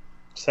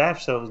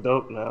 Shaft sells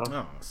dope now.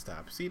 Oh,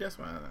 stop! See, that's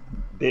why.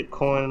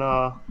 Bitcoin and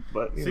all,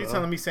 but you're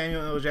telling me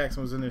Samuel L.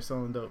 Jackson was in there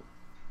selling dope?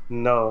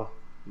 No,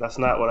 that's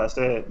not what I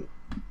said.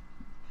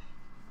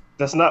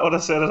 That's not what I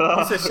said at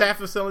all. You said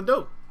Shaft was selling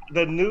dope.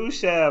 The new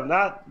Shaft,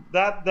 not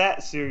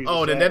that series.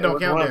 Oh, then that don't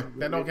count there.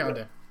 That don't count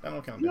there.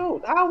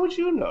 No, how would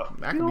you know?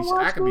 I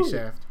could be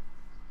Shaft.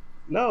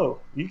 No,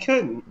 you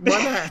couldn't.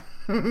 Why not?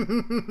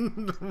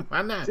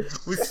 Why not?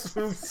 We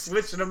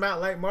switching them out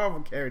like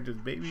Marvel characters,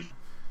 baby.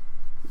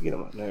 You get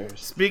on my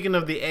nerves. Speaking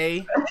of the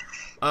A,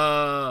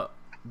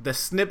 the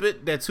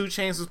snippet that 2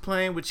 Chainz was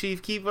playing with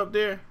Chief Keef up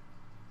there.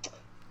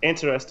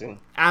 Interesting.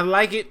 I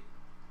like it.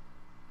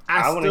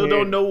 I still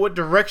don't know what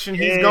direction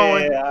he's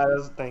going.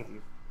 Yeah, thank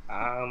you.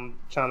 I'm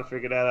trying to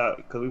figure that out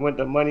because we went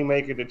to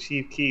Moneymaker to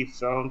Chief Keef,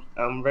 so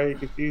I'm very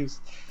confused.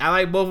 I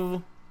like both of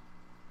them,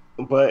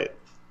 but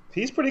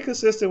he's pretty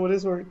consistent with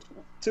his work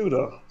too,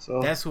 though. So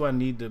that's who I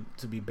need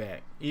to be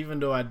back. Even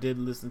though I did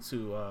listen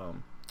to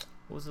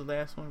what was the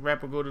last one?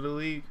 Rapper Go to the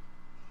League.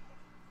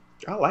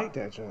 I like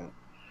that joint.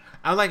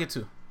 I like it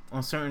too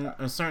on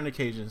certain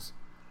occasions.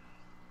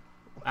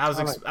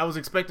 I was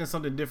expecting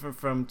something different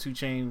from 2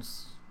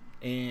 Chainz,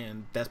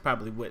 and that's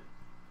probably what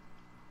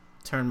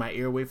turned my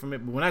ear away from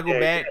it. But when I go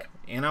back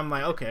and I'm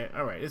like, okay,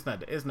 all right, it's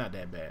not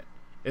that bad.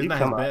 It's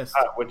not his best.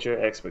 Hot with your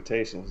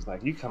expectations,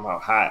 like you come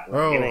out hot. Like,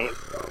 bro,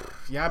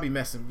 y'all be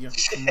messing.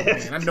 Come on,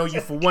 man. I know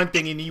you for one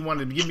thing, and you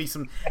wanted to give me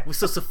some. We're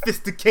so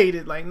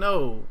sophisticated. Like,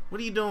 no,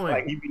 what are you doing?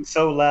 Like you be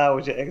so loud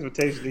with your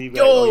expectations. You Yo,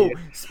 like, oh,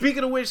 yeah.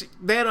 Speaking of which,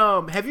 that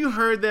have you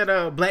heard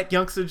that Black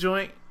Youngster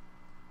joint?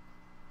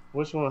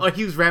 Which one? Like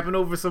he was rapping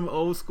over some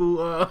old school.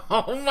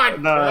 Oh my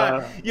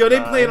god! Yo,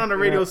 they play it on the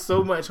radio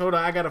so much. Hold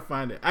on, I gotta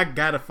find it.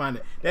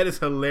 That is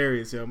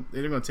hilarious, yo.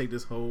 They're gonna take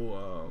this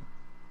whole.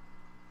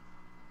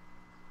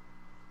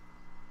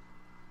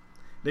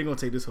 They're gonna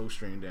take this whole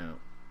stream down.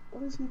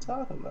 What is he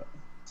talking about?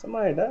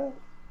 Somebody died?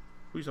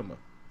 Who you talking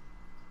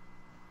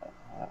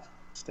about?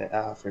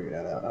 I'll figure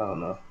that out. I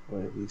don't know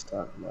what he's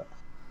talking about.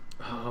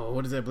 Oh,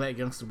 what is that Black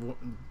Youngster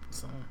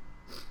song?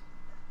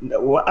 No,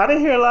 well, I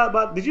didn't hear a lot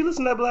about. Did you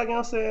listen to that Black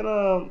Youngster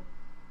and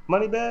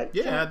Moneybagg?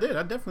 Yeah, I did.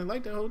 I definitely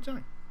liked that whole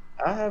joint.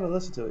 I haven't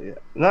listened to it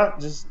yet. I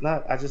just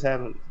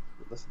haven't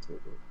listened to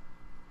it yet.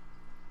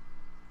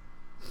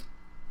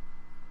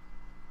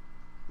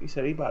 He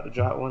said he about to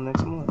drop one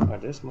next month, or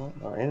this month,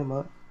 or in a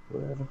month,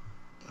 whatever.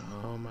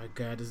 Oh my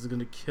god, this is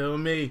gonna kill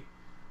me.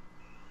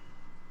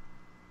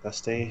 I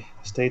stay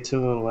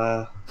tuned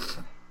while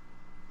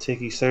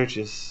Tiki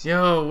searches.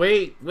 Yo,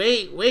 wait,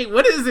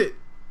 what is it?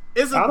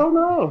 I don't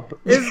know.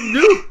 It's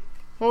new.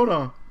 Hold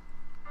on.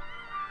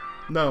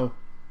 No.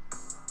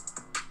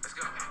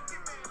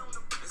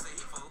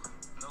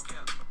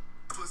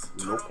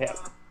 No cap.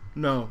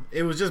 No,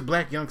 it was just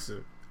Black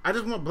Youngster. I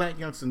just want Black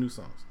Youngster new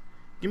songs.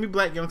 Give me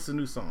Black Youngster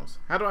new songs.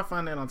 How do I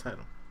find that on Tidal?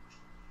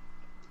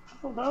 I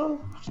don't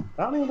know.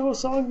 I don't even know what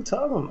song you're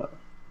talking about.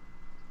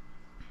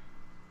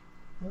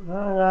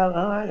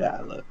 I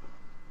got look.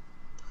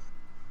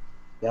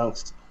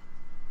 Youngster.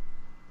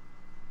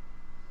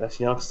 That's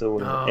Youngster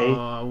with an A.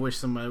 I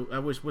wish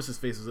what's his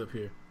face was up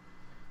here.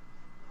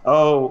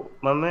 Oh,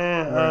 my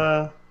man.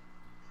 Right.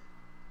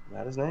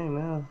 Got his name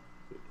now.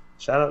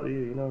 Shout out to you.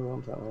 You know who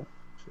I'm talking about.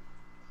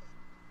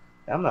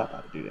 I'm not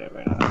about to do that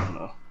right now. I don't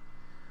know.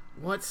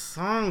 What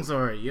songs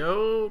are it,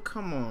 yo?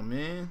 Come on,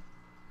 man.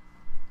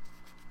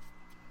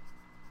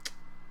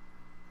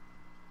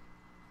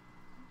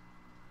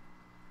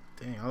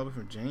 Dang, all the way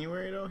from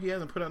January, though? He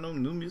hasn't put out no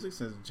new music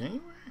since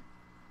January?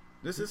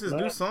 This is his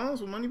new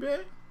songs with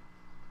Moneybagg?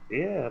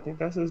 Yeah, I think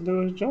that's his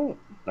newest joint.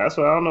 That's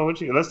why I don't know what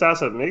unless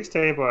that's a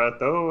mixtape or a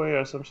throwaway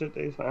or some shit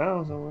they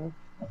found somewhere.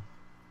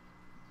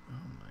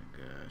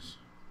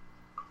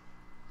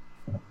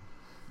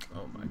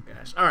 Oh my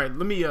gosh. All right,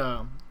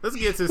 let's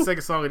get to the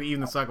second song of the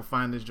evening so I can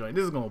find this joint.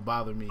 This is gonna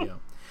bother me, yo.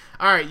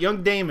 All right,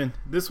 Young Damon.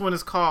 This one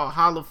is called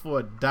 "Holla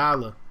for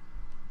 $1."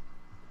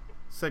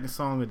 Second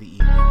song of the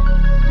evening.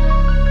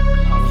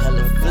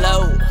 Hella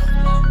flow.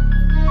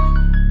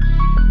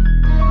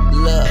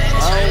 Look,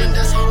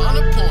 that's on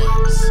the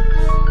points.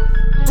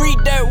 Free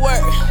dirt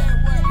work.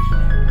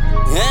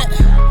 Yeah.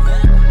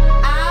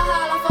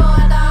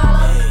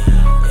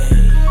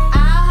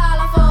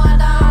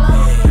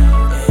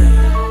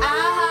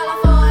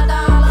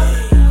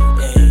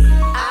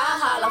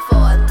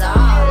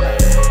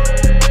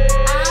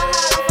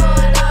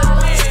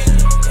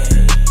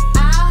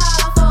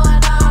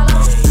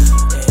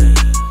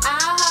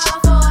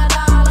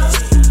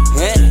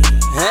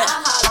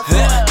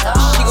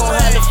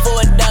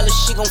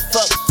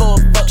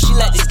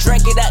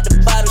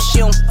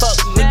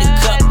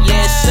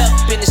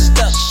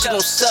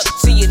 Suck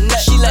to your nut.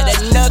 She like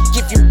that nuck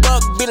if you buck.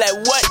 Be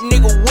like, what,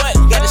 nigga, what?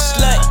 Got a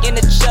slut in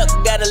the chuck.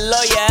 Got a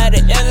lawyer out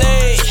of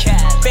LA.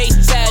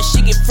 FaceTime, she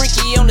get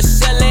freaky on the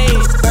celly.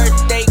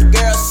 Birthday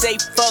girl say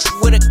fuck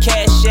with a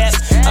cash app.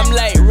 I'm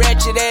like,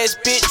 ratchet ass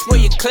bitch, where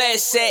your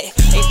class at?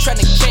 Ain't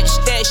tryna catch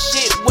that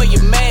shit, where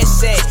your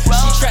mass at?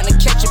 She tryna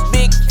catch a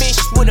big fish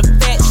with a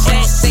fat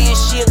sack. Saying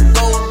she a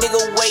gold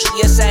nigga, wait,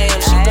 yes I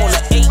am. She want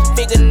an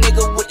 8-figure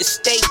nigga with the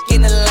steak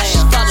in the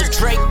lamb. Follow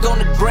Drake on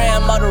the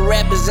gram, all the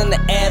rappers and the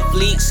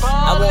athletes.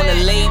 I want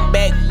a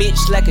laid-back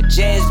bitch like a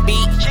jazz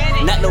beat.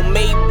 Not no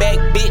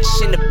Maybach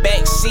bitch in the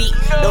back seat.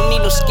 Don't need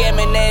no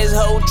scamming ass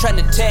hoe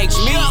tryna tax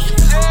me.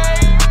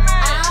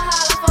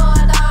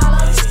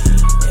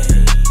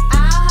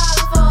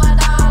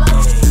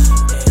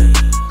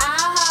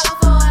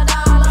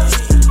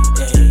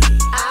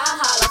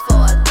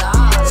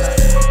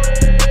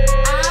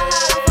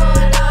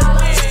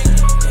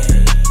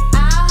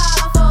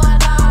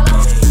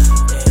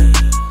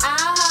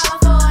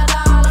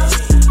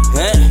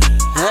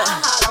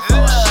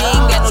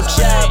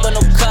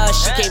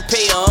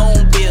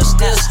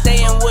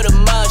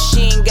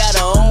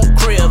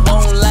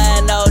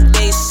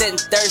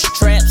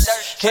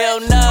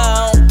 Hell nah,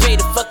 I don't pay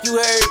the fuck you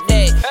heard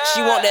that.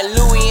 She want that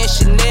Louis and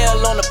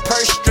Chanel on the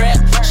purse strap.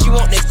 She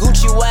want that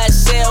Gucci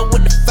YSL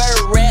with the fur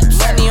wrap.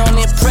 Money on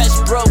the impress,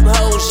 broke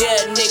hoes,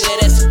 yeah, nigga,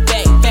 that's a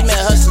fact.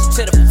 Female hustles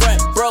to the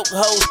front, broke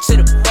hoes to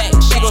the back.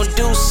 She gon'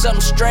 do something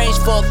strange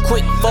for a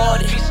quick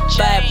 40.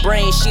 Bad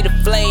brain, she the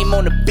flame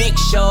on the big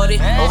shorty.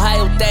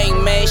 Ohio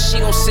thing, man, she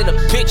gon' send a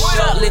pic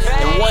shortly.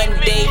 And one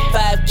day,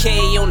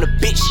 5K on the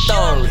bitch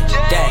story.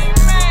 Dang.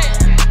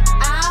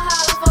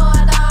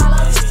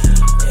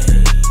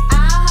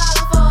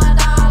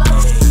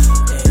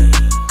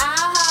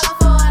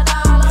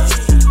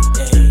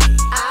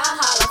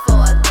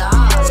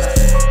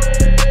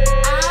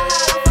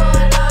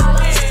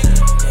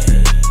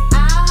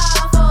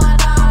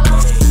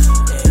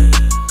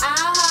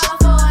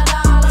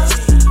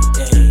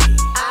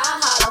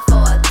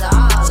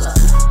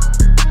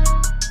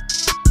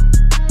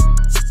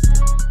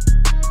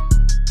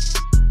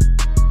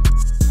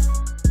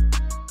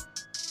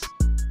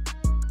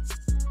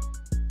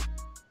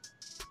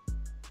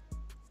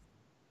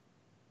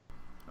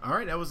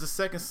 Alright, that was the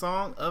second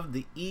song of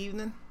the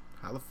evening.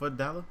 Holla for a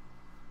Dollar.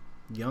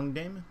 Young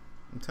Damon.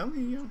 I'm telling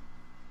you, yo.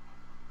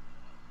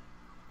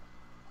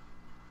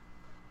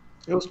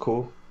 It was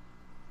cool.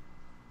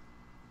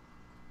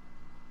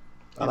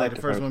 I like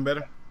the first one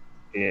better?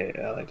 Yeah,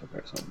 I like the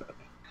first one better.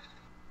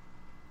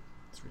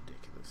 It's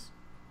ridiculous.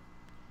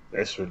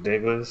 That's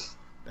ridiculous.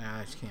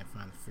 I just can't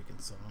find the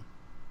freaking song.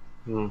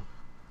 Hmm.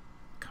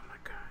 Oh my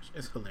gosh.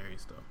 It's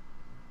hilarious, though.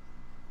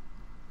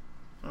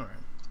 Alright.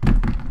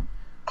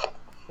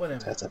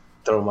 Whatever. I have to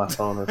throw my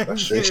phone in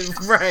frustration.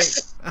 Right.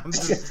 I'm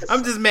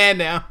just mad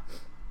now.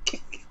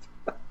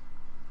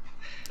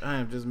 I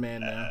am just mad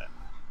now.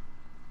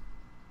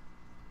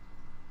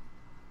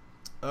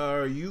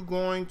 Are you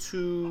going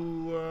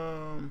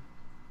to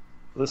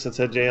listen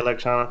to Jay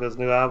Electronica's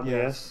new album?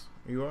 Yes.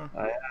 You are?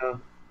 I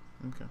am.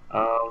 Okay.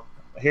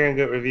 Hearing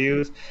good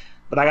reviews,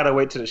 but I gotta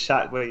wait till the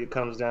shock value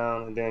comes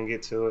down and then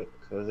get to it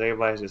because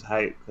everybody's just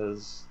hyped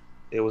because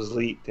it was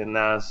leaked and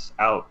now it's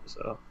out.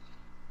 So,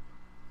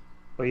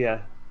 but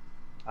yeah,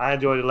 I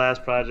enjoyed the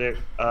last project,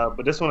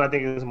 but this one I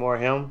think is more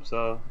him.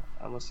 So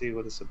I'm gonna see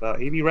what it's about.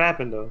 He be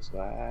rapping though, so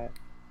I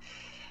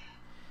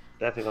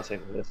definitely gonna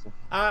take a listen.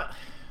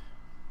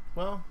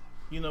 Well,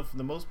 you know, for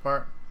the most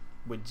part,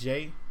 with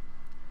Jay,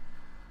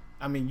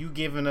 I mean, you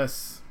giving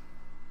us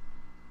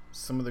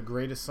some of the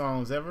greatest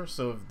songs ever.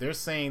 So if they're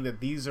saying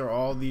that these are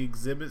all the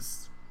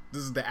exhibits,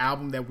 this is the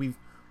album that we've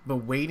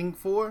been waiting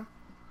for.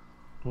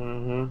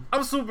 Mm-hmm.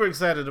 I'm super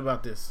excited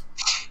about this.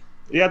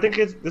 Yeah, I think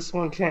this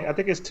one can't. I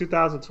think it's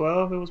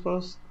 2012. It was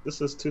supposed. This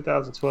is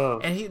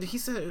 2012. And he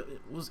said it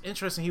was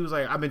interesting. He was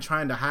like, I've been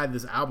trying to hide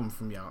this album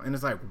from y'all, and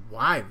it's like,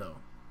 why though?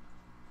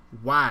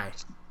 Why?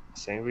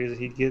 Same reason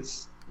he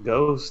gets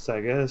ghosts,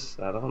 I guess.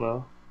 I don't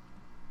know.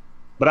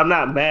 But I'm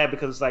not mad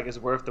because it's like it's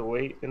worth the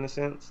wait in a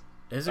sense.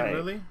 Is it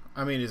really?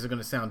 I mean, is it going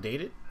to sound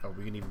dated? Are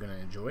we even going to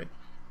enjoy it?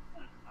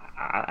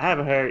 I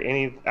haven't heard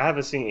any. I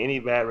haven't seen any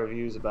bad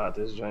reviews about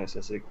this joint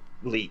since it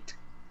leaked,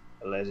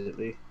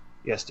 allegedly,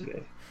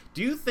 yesterday.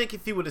 Do you think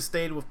if he would have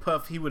stayed with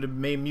Puff, he would have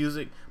made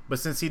music? But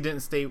since he didn't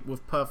stay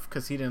with Puff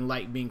because he didn't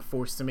like being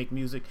forced to make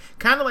music,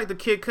 kind of like the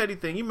Kid Cudi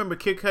thing. You remember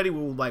Kid Cudi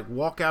would like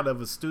walk out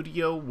of a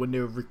studio when they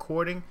were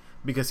recording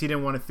because he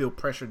didn't want to feel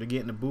pressure to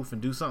get in the booth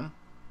and do something.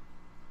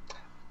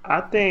 I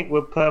think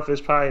with Puff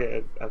is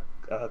probably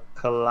a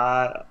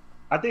collide.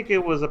 I think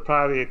it was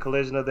probably a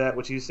collision of that,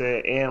 what you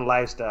said, and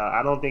lifestyle.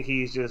 I don't think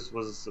he just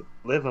was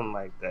living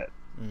like that.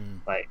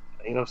 Like,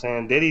 you know what I'm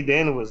saying? Diddy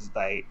then was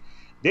like,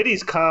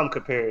 Diddy's calm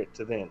compared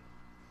to then.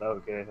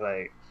 Okay,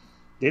 like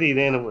Diddy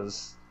then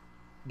was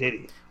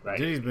Diddy. Like,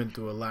 Diddy's been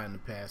through a lot in the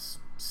past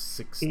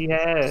 60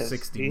 months.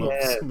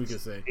 We could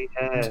say he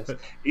has.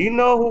 You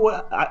know who?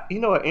 You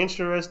know, an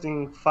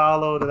interesting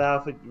follow that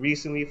I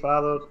recently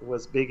followed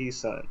was Biggie's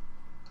son.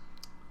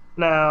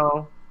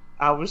 Now,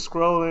 I was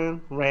scrolling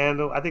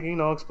random, I think,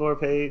 Explore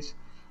page,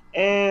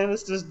 and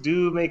it's this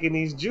dude making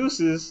these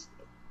juices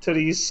to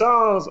these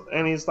songs,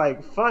 and he's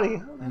like funny.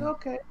 I'm like,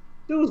 okay,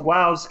 dude's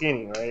wild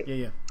skinny, right?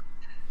 Yeah.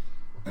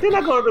 Then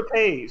I go to the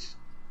page.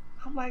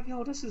 I'm like,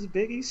 yo, this is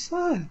Biggie's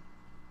son.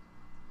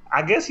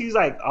 I guess he's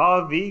like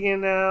all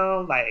vegan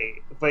now,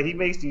 like, but he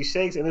makes these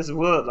shakes, and it's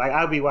wood. Like,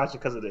 I'll be watching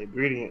because of the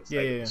ingredients.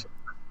 Yeah.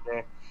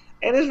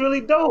 And it's really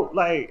dope.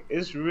 Like,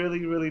 it's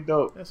really, really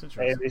dope. That's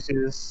interesting. And it's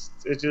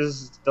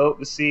just dope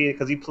to see it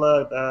because he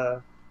plugged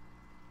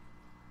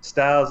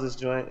Styles'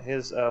 joint,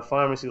 his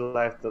Pharmacy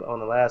Life on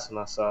the last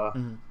one I saw.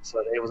 Mm-hmm.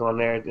 So they was on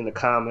there in the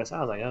comments.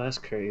 I was like, oh, that's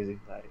crazy.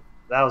 Like,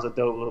 that was a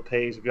dope little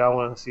page. If y'all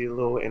want to see a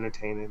little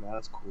entertaining,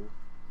 that's cool.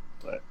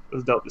 But it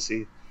was dope to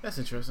see. That's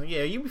interesting.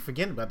 Yeah, you be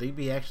forgetting about that. You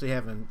be actually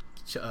having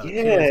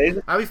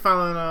I be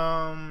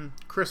following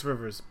Chris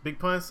Rivers, Big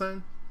Pun's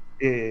son.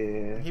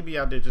 Yeah. He be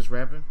out there just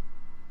rapping.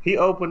 He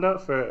opened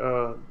up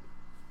for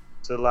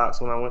to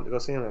Locks when I went to go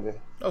see him that day.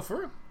 Oh,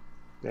 for real?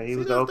 Yeah, he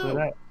was the opening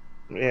act.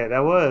 Yeah,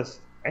 that was.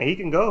 And he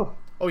can go.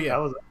 Oh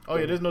yeah.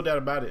 There's no doubt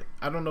about it.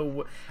 I don't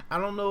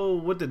know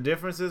what the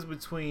difference is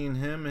between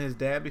him and his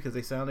dad because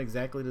they sound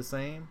exactly the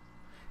same.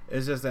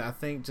 It's just that I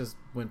think just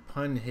when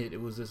Pun hit,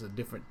 it was just a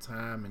different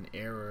time and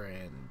era,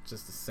 and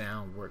just the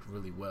sound worked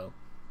really well.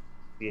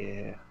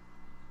 Yeah.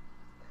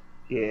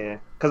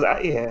 Cause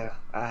I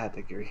had to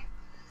agree.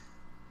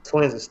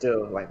 Twins is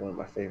still like one of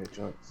my favorite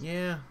joints.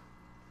 Yeah.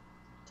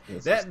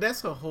 Twins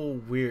That's a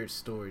whole weird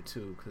story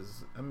too,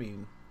 because I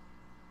mean,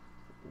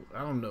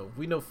 I don't know.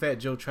 We know Fat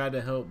Joe tried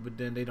to help, but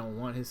then they don't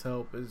want his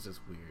help. It's just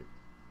weird.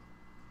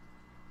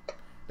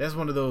 That's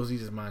one of those, you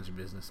just mind your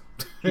business.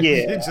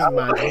 Yeah. Just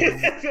mind your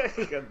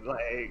business.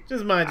 like,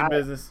 Just mind your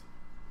business.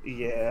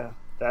 Yeah,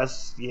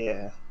 that's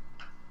yeah.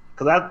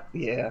 Cause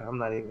I'm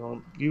not even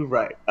going. You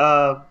right.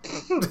 No,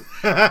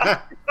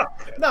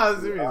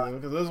 seriously,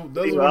 because those are one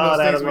of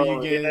those things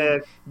where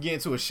you get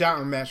into a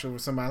shouting match over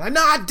somebody like,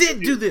 "No, I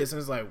did do this," and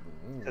it's like,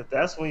 ooh.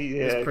 That's when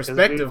it's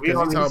perspective,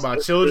 because you talk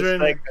about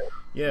children.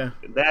 Yeah,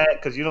 that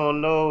because you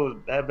don't know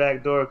that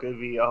back door could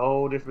be a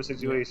whole different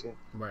situation,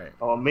 right?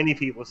 On many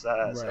people's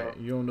sides, right? So.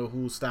 You don't know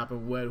who's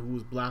stopping what,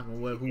 who's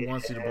blocking what, who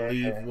wants you to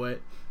believe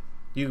what.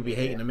 You could be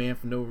hating a man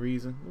for no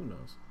reason. Who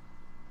knows?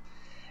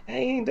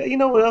 And you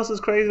know what else is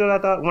crazy that I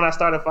thought when I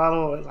started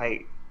following?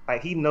 Like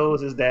he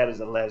knows his dad is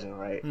a legend,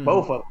 right? Mm-hmm.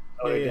 Both of them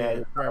know their dad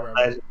is a right.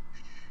 legend,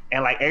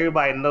 and like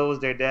everybody knows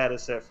their dad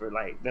except for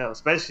like them,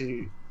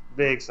 especially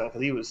Big Son,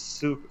 because he was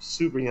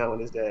super young when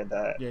his dad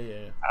died.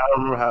 Yeah. I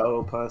don't remember how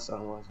old Pun's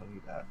son was when he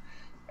died.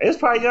 He was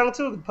probably young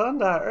too. Pun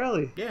died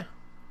early. Yeah,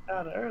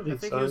 died early. I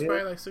think he was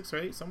probably like 6 or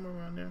 8, somewhere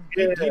around there.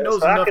 Yeah, he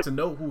knows enough to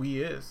know who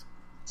he is.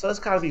 So it's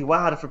gotta be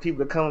wild for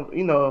people to come,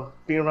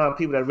 be around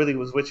people that really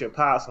was with your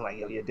pops and like,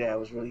 yo, your dad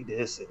was really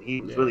this and he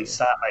was really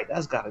solid. Like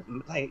that's gotta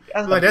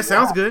that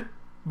sounds good,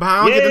 but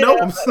I don't get to know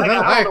him.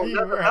 I don't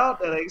know nothing about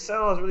that. Like, it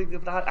sounds really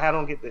good, but I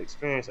don't get the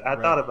experience. I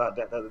thought about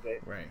that the other day.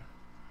 Right.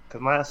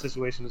 Because my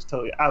situation was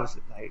totally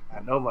opposite. Like, I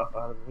know my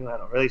father, but we don't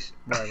have no relationship.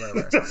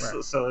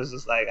 Right. So it's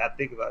just like, I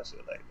think about shit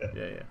like that.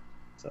 Yeah.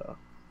 So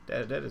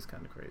that is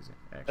kind of crazy.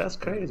 Actually, that's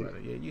crazy.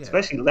 Yeah,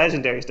 especially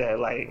legendary stuff.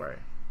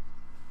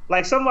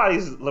 Like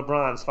somebody's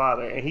LeBron's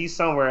father, and he's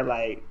somewhere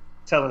like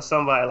telling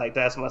somebody like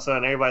that's my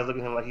son. Everybody's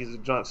looking at him like he's a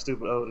drunk,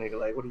 stupid old nigga.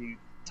 Like, what are you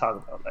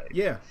talking about? Like,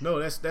 yeah, no,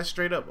 that's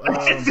straight up.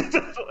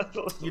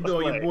 You know,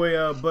 your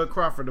boy Bud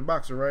Crawford, the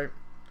boxer, right?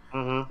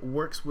 Mm-hmm.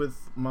 Works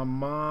with my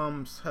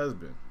mom's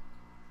husband.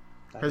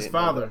 His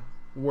father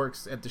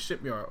works at the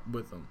shipyard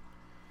with him,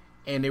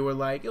 and they were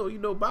like, "Yo, you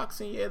know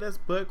boxing? Yeah, that's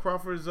Bud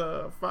Crawford's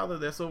father.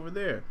 That's over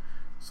there."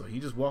 So he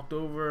just walked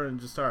over and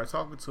just started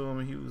talking to him,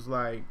 and he was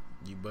like,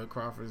 "You Bud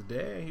Crawford's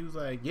dad?" He was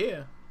like,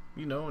 "Yeah."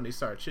 And they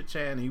started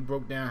chit-chatting, and he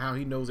broke down how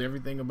he knows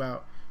everything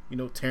about,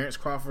 Terrence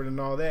Crawford and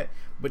all that.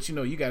 But,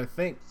 you got to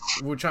think,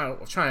 we're trying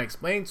to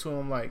explain to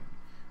him, like,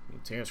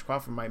 Terrence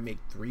Crawford might make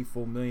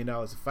 $3-4 million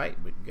a fight,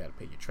 but you got to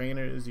pay your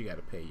trainers, you got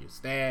to pay your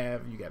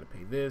staff, you got to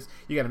pay this,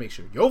 you got to make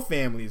sure your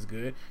family is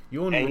good.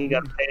 You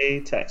got to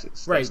pay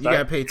taxes. Right, you got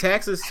to pay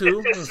taxes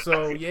too.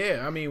 So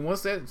yeah, I mean,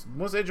 once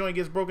that joint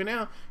gets broken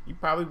down, you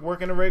probably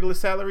working a regular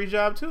salary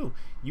job too.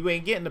 You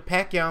ain't getting the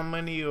Pacquiao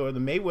money or the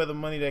Mayweather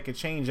money that could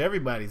change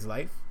everybody's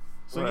life.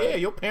 So yeah,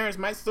 your parents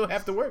might still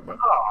have to work, bro.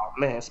 Oh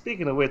man,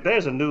 speaking of which,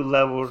 there's a new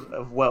level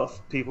of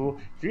wealth, people.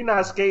 If you're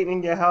not skating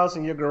in your house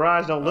and your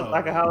garage don't look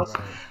like a house.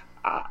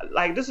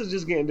 Right. This is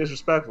just getting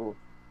disrespectful.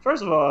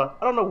 First of all,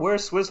 I don't know where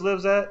Swiss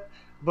lives at,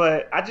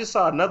 but I just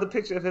saw another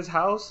picture of his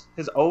house,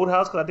 his old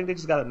house, because I think they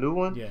just got a new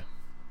one. Yeah,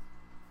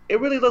 it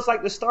really looks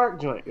like the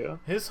Stark joint, yo.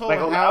 His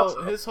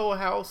whole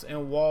house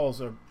and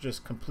walls are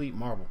just complete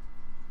marble.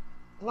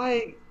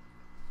 Like,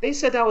 they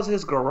said that was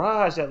his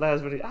garage that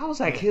last video. I was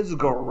like, his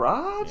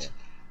garage? Yeah.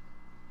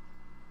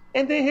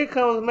 And then here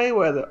comes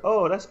Mayweather.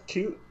 Oh, that's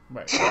cute.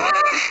 Right.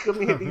 Let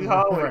me hit these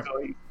hallways.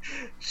 Right.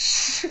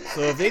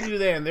 So if they do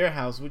that in their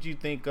house, what do you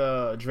think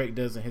Drake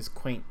does in his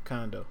quaint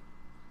condo?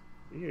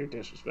 You're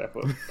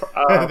disrespectful.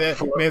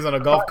 That man's on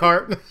a golf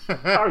cart.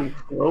 How are you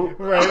float?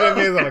 Right, that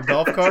man's on a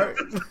golf cart.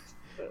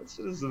 This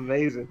is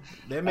amazing.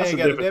 That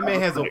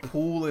man has a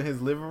pool in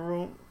his living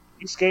room.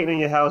 You skating in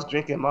your house,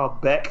 drinking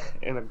Malbec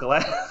in a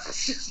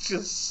glass,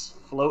 just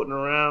floating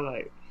around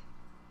like.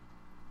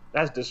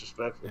 That's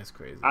disrespectful. That's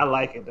crazy. I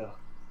like it though.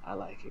 I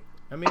like it.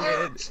 I mean,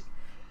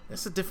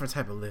 it's a different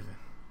type of living.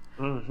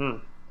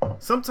 Mm-hmm.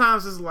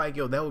 Sometimes it's like,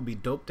 yo, that would be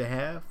dope to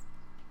have.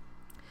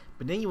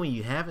 But then when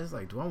you have it, it's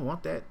like, do I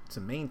want that to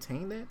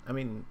maintain that? I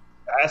mean,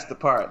 that's the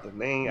part. The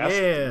main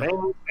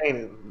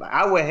maintaining.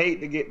 I would hate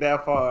to get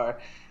that far.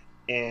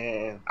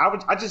 And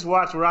I just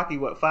watched Rocky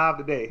 5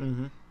 today.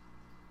 Mm-hmm.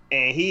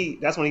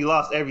 And that's when he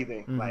lost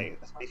everything. Mm-hmm. Like,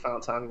 that's when he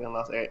found Tommy Gunn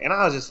lost everything. And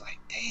I was just like,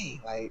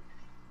 dang, like,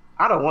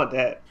 I don't want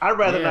that. I'd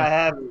rather not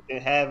have it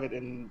than have it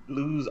and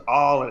lose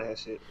all of that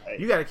shit. Like,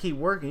 you got to keep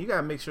working. You got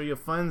to make sure your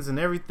funds and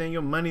everything,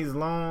 your money's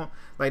long.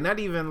 Like, not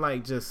even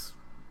like just,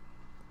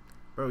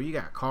 bro, you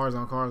got cars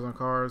on cars on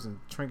cars and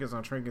trinkets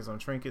on trinkets on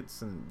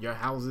trinkets and your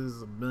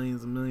houses of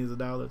millions and millions of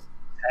dollars.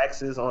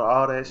 Taxes on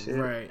all that shit.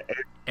 Right.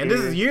 And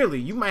this is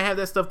yearly. You might have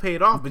that stuff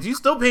paid off, but you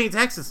still paying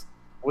taxes.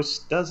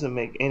 Which doesn't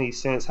make any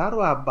sense. How do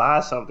I buy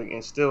something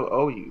and still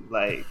owe you?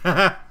 Like,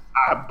 I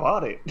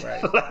bought it.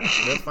 Right. Like,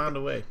 they'll find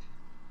a way.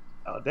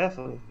 Oh,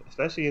 definitely,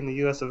 especially in the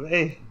U.S. of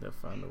A. They'll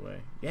find a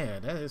way. Yeah,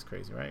 that is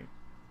crazy, right?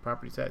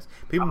 Property tax.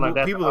 I'm like,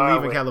 that's People the are hard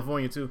leaving way.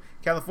 California too.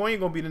 California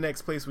gonna be the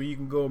next place where you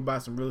can go and buy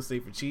some real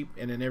estate for cheap,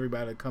 and then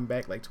everybody will come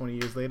back like 20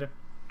 years later.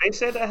 They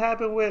said that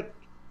happened with,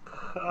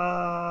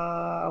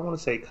 I want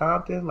to say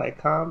Compton, I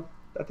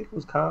think it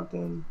was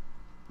Compton.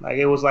 Like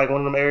it was like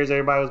one of them areas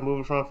everybody was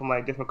moving from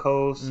like different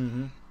coasts,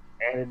 Mm-hmm.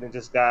 and it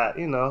just got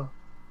It's Money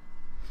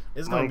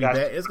gonna be got-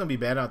 bad. It's gonna be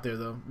bad out there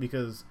though,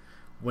 because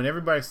when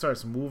everybody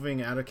starts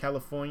moving out of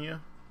California,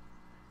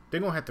 they're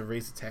gonna have to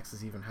raise the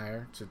taxes even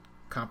higher to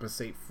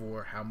compensate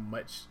for how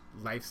much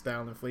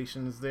lifestyle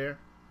inflation is there,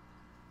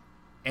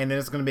 and then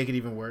it's gonna make it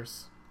even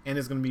worse. And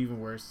it's gonna be even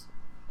worse.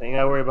 They ain't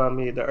gotta worry about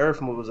me. The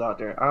earth moves out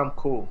there. I'm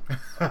cool.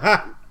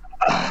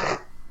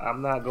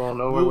 I'm not going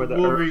nowhere with the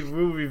earth.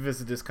 We'll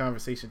revisit this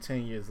conversation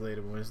 10 years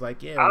later when it's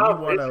like,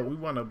 yeah, we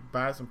wanna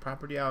buy some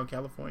property out in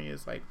California.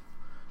 It's like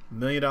 $1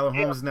 million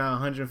homes now,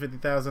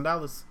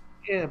 $150,000.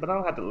 Yeah, but I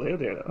don't have to live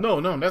there though.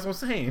 No, that's what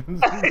I'm saying.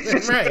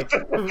 Right,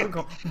 we're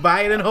gonna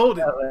buy it and hold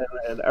it.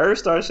 The earth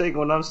starts shaking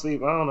when I'm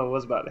asleep. I don't know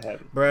what's about to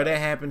happen. Bro, that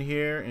happened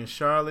here in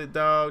Charlotte,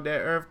 dog. That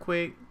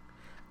earthquake.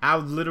 I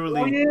was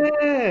literally, Oh yeah,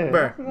 I forgot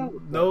bro,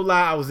 about no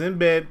lie. I was in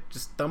bed,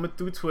 just thumbing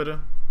through Twitter,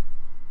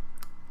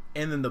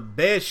 and then the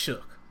bed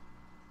shook.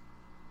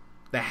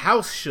 The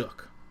house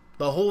shook.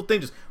 The whole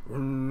thing just.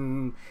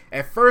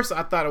 At first,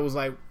 I thought it was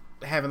like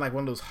having like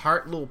one of those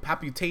heart little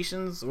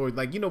palpitations, or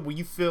like, you know, when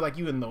you feel like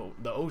you in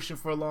the ocean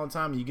for a long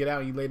time, and you get out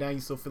and you lay down, you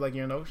still feel like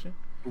you're in the ocean.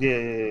 that.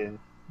 Yeah.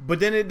 But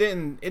then it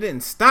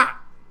didn't stop.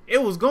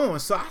 It was going.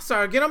 So I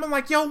started getting up. I'm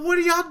like, yo, what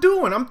are y'all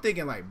doing? I'm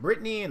thinking like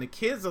Brittany and the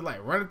kids are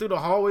like running through the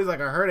hallways like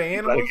a herd of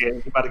animals.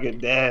 You about to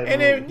get dad.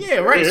 And then, yeah,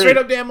 right, straight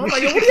up damn. I'm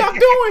like, yo, what are y'all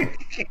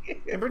doing?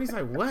 And Brittany's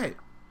like, what?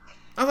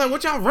 I was like,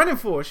 what y'all running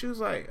for? She was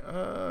like,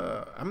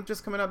 I'm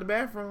just coming out the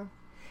bathroom.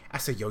 I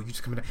said, yo, you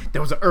just coming out.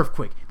 There was an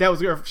earthquake. That was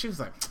the earth. She was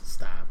like,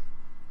 stop.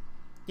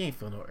 You ain't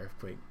feel no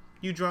earthquake.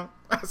 You drunk?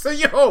 I said,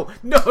 yo,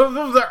 no, it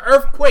was an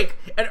earthquake.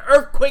 An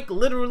earthquake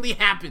literally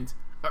happened.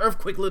 An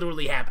earthquake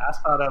literally happened.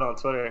 I saw that on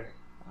Twitter.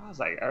 I was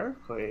like,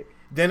 earthquake.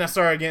 Then I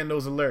started getting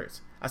those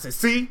alerts. I said,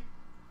 see?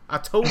 I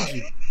told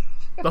you.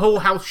 The whole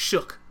house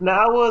shook.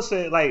 Now I will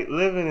say, like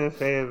living in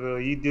Fayetteville,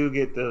 you do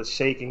get the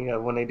shaking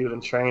of when they do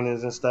them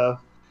trainings and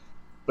stuff,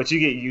 but you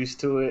get used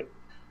to it.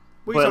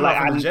 What are you But, talking like,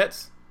 about from I- the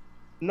Jets?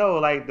 No,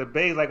 like the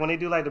base, like when they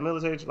do like the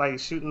military, like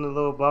shooting the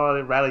little ball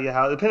and rally your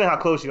house, depending on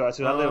how close you are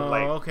too. I live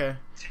like okay.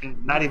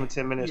 not even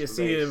 10 minutes. Yeah, from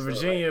see, base, in so,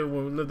 Virginia,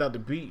 when we lived out the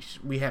beach,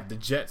 we have the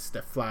jets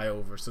that fly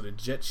over, so the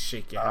jets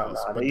shake your Oh, house.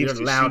 nah, But they they're used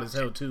to loud shoot as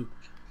hell, too.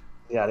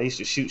 yeah, they used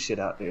to shoot shit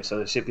out there, so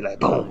the shit be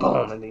like boom,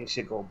 boom, and then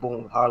shit go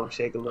boom, Harlem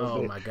shake a little Oh,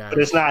 bit. my God. But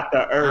it's not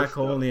the I earth.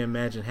 can though. only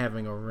imagine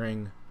having a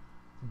Ring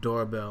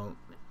doorbell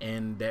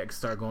and that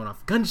start going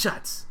off.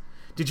 Gunshots!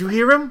 Did you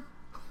hear him?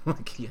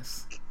 Like,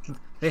 yes.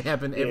 They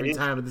happen Yeah, every it's-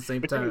 time at the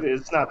same But time.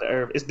 it's not the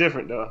earth. It's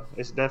different though.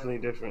 It's definitely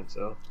different.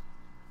 So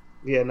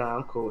yeah, nah,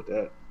 I'm cool with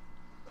that.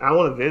 I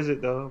want to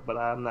visit though, but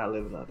I'm not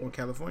living out there. In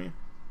California?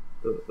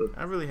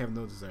 I really have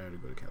no desire to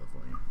go to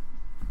California.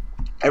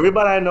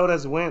 Everybody I know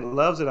that's went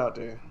loves it out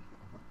there.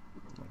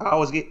 I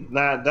always get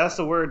that's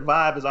the word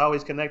vibe is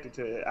always connected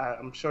to it.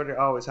 I'm sure they're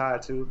always high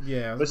too.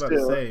 Yeah, I was But about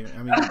still. to say.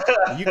 I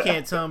mean, you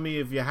can't tell me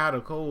if you're hot or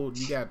cold.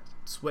 You got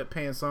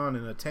sweatpants on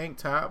and a tank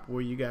top,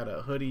 or you got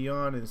a hoodie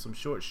on and some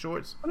short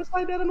shorts. But it's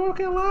like that in North I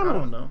Carolina.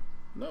 don't know.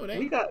 No, it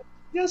We ain't. got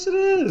yes, it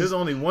is. There's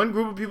only one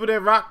group of people that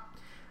rock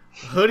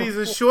hoodies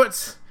and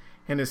shorts,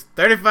 and it's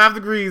 35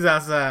 degrees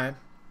outside.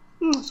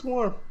 It's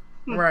warm.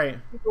 Right,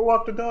 You go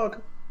walk the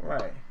dog.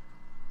 right.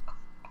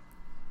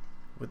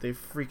 With their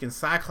freaking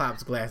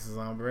Cyclops glasses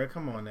on, bro.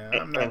 Come on now.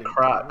 I'm not And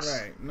Crocs.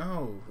 Right.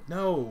 No. I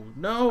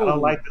don't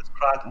like this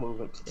Croc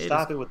movement.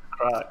 Stop it with the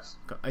Crocs.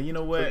 You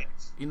know what?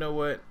 Please. You know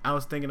what? I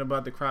was thinking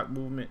about the Croc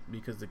movement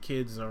because the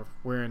kids are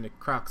wearing the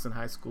Crocs in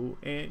high school,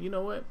 and you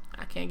know what?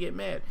 I can't get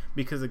mad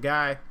because the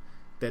guy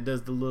that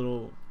does the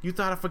little "You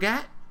thought I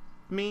forgot"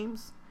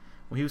 memes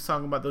when he was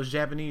talking about those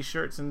Japanese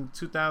shirts in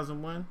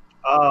 2001.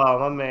 Oh,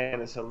 my man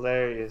is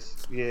hilarious.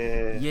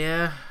 Yeah.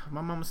 Yeah,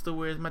 my mama still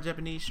wears my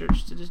Japanese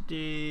shirts to this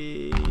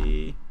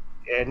day.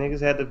 Yeah,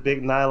 niggas had the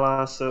big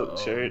nylon silk Oh,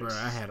 shirts. bro,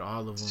 I had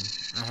all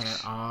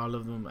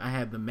of them. I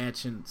had the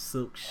matching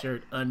silk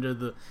shirt under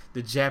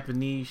the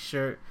Japanese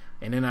shirt,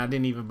 and then I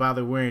didn't even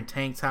bother wearing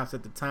tank tops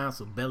at the time,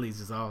 so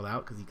bellies is all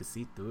out because you could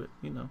see through it,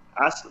 you know.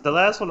 The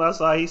last one I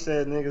saw, he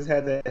said niggas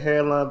had that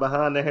hairline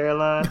behind the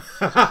hairline.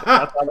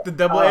 The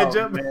double edge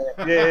up. Man.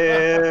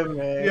 Yeah,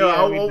 man. Yo,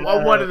 Yeah,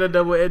 I wanted a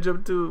double edge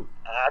up too.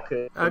 I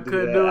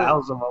couldn't do it. I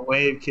was on my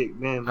wave kick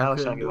then. I I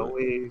was trying to couldn't get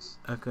my do waves.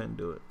 I couldn't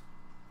do it.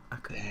 I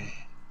couldn't.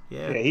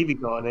 Yeah, Yeah. he be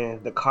going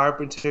in. The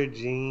carpenter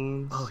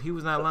jeans. Oh, he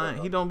was not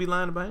lying. He don't be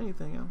lying about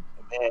anything, yo.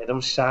 Man,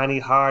 them shiny,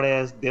 hard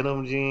ass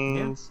denim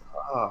jeans.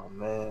 Oh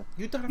man,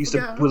 You thought I used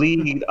to forgot?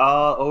 bleed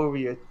all over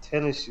your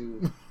tennis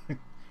shoes.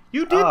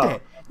 You did Oh,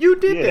 that. You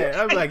did yeah. that.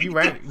 I was like, you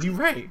right. You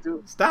right.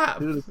 Dude, Stop.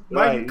 Dude,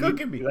 Why right, you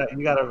cooking me?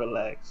 You gotta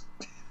relax.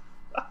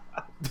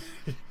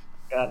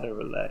 Gotta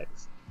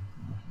relax.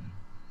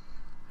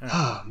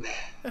 Oh man,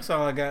 That's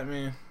all I got,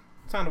 man.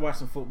 Time to watch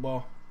some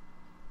football.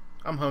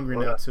 I'm hungry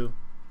Hold now up. too.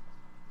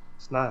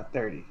 It's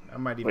 9:30. I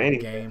might even Well,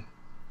 get a anyway. game.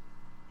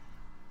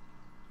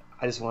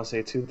 I just want to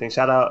say two things.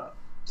 Shout out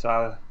to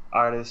our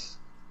artists,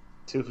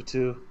 2 for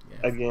 2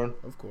 Yeah. again.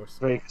 Of course.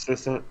 Very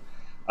consistent.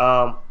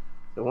 The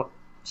one,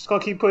 just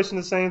gonna keep pushing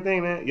the same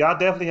thing, man. Y'all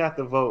definitely have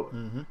to vote.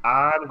 Mm-hmm.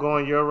 I'm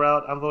going your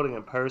route. I'm voting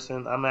in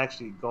person. I'm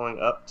actually going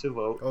up to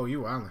vote. Oh,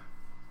 you wildin'.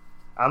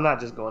 I'm not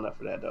just going up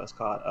for that though. It's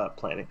called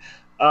planning.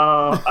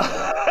 I'm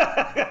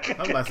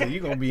about to say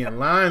you gonna be in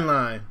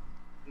line.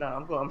 No,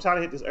 I'm going. I'm trying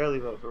to hit this early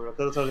vote for real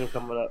because I told you I'm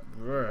coming up.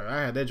 Bruh,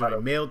 I had that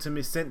joint mailed to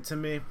me, sent to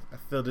me. I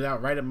filled it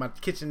out right at my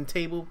kitchen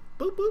table.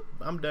 Boop boop.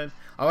 I'm done.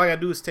 All I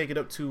gotta do is take it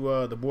up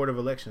to the Board of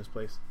Elections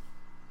place.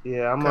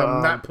 Yeah, I'm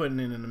not putting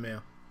it in the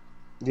mail.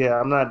 Yeah,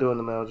 I'm not doing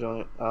the mail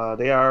joint.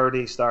 They are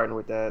already starting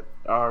with that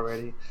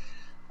already.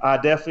 I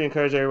definitely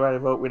encourage everybody to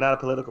vote. We're not a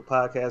political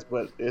podcast,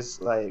 but it's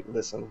like,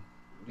 listen,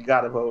 you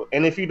got to vote.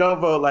 And if you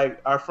don't vote,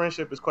 like, our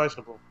friendship is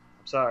questionable.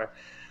 I'm sorry.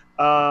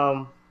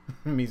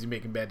 It means you're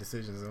making bad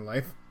decisions in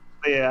life.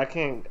 Yeah, I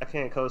can't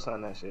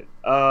co-sign that shit.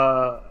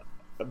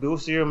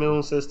 Boost your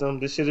immune system.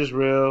 This shit is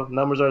real.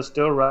 Numbers are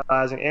still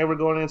rising, and we're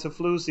going into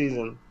flu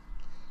season.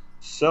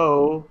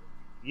 So,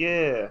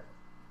 yeah,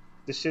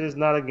 this shit is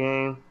not a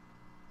game.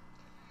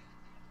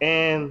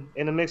 And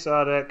in the mix of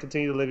all that,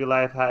 continue to live your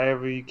life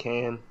however you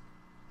can.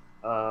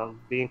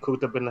 Being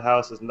cooped up in the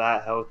house is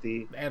not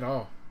healthy At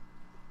all.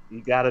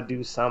 You got to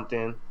do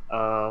something.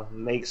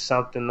 Make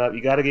something up.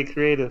 You got to get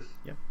creative.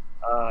 Yep.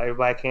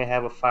 Everybody can't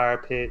have a fire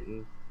pit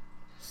and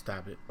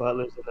Stop it.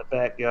 butlers in the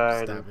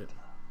backyard. Stop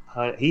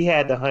it. He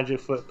had the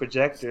 100-foot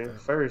projector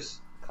Stop.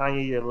 first.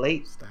 Kanye, you're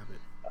late. Stop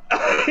it.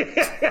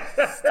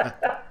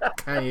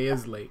 Kanye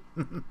is late.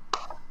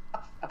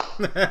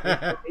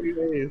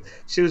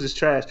 Shoes is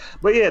trash.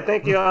 But yeah,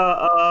 thank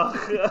y'all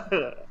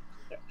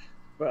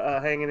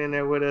for hanging in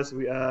there with us.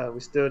 We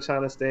still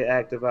trying to stay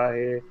active out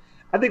here.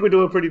 I think we're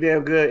doing pretty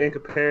damn good in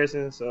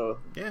comparison. So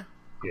Yeah.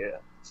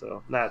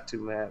 so not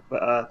too mad.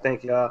 But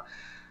thank y'all.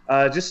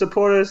 Just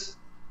support us.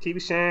 Keep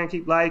sharing,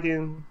 keep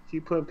liking,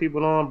 keep putting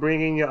people on,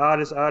 bringing your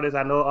artists.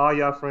 I know all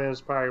y'all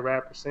friends probably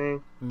rap or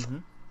sing. Mm-hmm.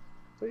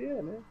 So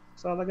yeah, man,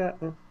 that's all I got,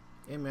 man.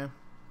 Hey, man.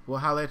 We'll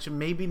holler at you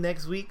maybe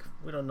next week.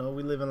 We don't know.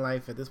 We live in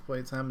life at this point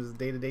in time. It's a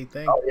day-to-day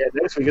thing. Oh yeah,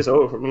 next week it's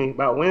over for me.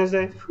 About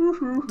Wednesday.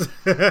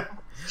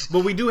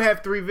 But we do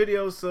have 3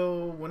 videos,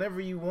 so whenever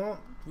you want,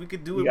 we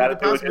could do it. We gotta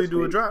could do it possibly this do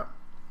a week. drop.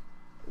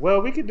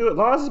 Well, we could do it. As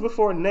long as it's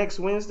before next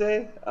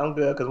Wednesday, I'm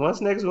good. Because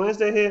once next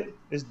Wednesday hit,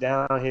 it's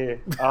down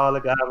here. All the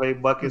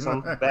agave buckets,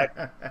 I'm back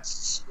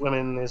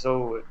swimming this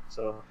over with.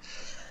 So,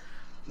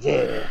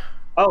 yeah.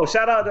 Oh,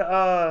 shout out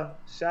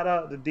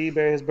to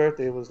D-Bear. His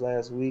birthday was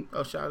last week.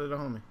 Oh, shout out to the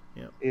homie.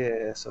 Yep.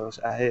 Yeah, so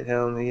I hit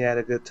him. He had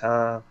a good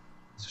time.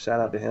 So shout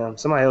out to him.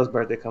 Somebody else's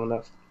birthday coming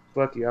up.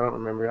 Fuck you. I don't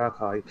remember. I'll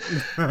call you.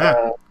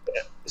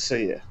 So,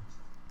 yeah.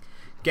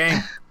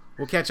 Gang,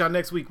 we'll catch y'all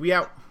next week. We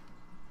out.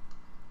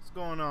 What's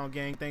going on,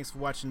 gang? Thanks for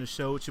watching the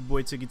show. It's your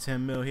boy Tookie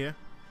 10 Mil here.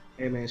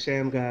 Hey, man,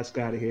 Sham God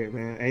Scotty here,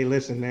 man. Hey,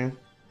 listen, man.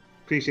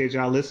 Appreciate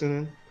y'all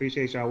listening.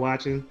 Appreciate y'all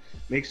watching.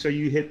 Make sure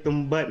you hit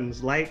them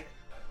buttons. Like,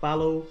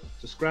 follow,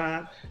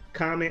 subscribe,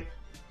 comment,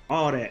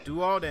 all that.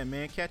 Do all that,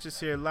 man. Catch us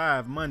here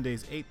live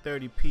Mondays,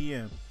 8:30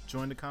 p.m.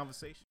 Join the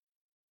conversation.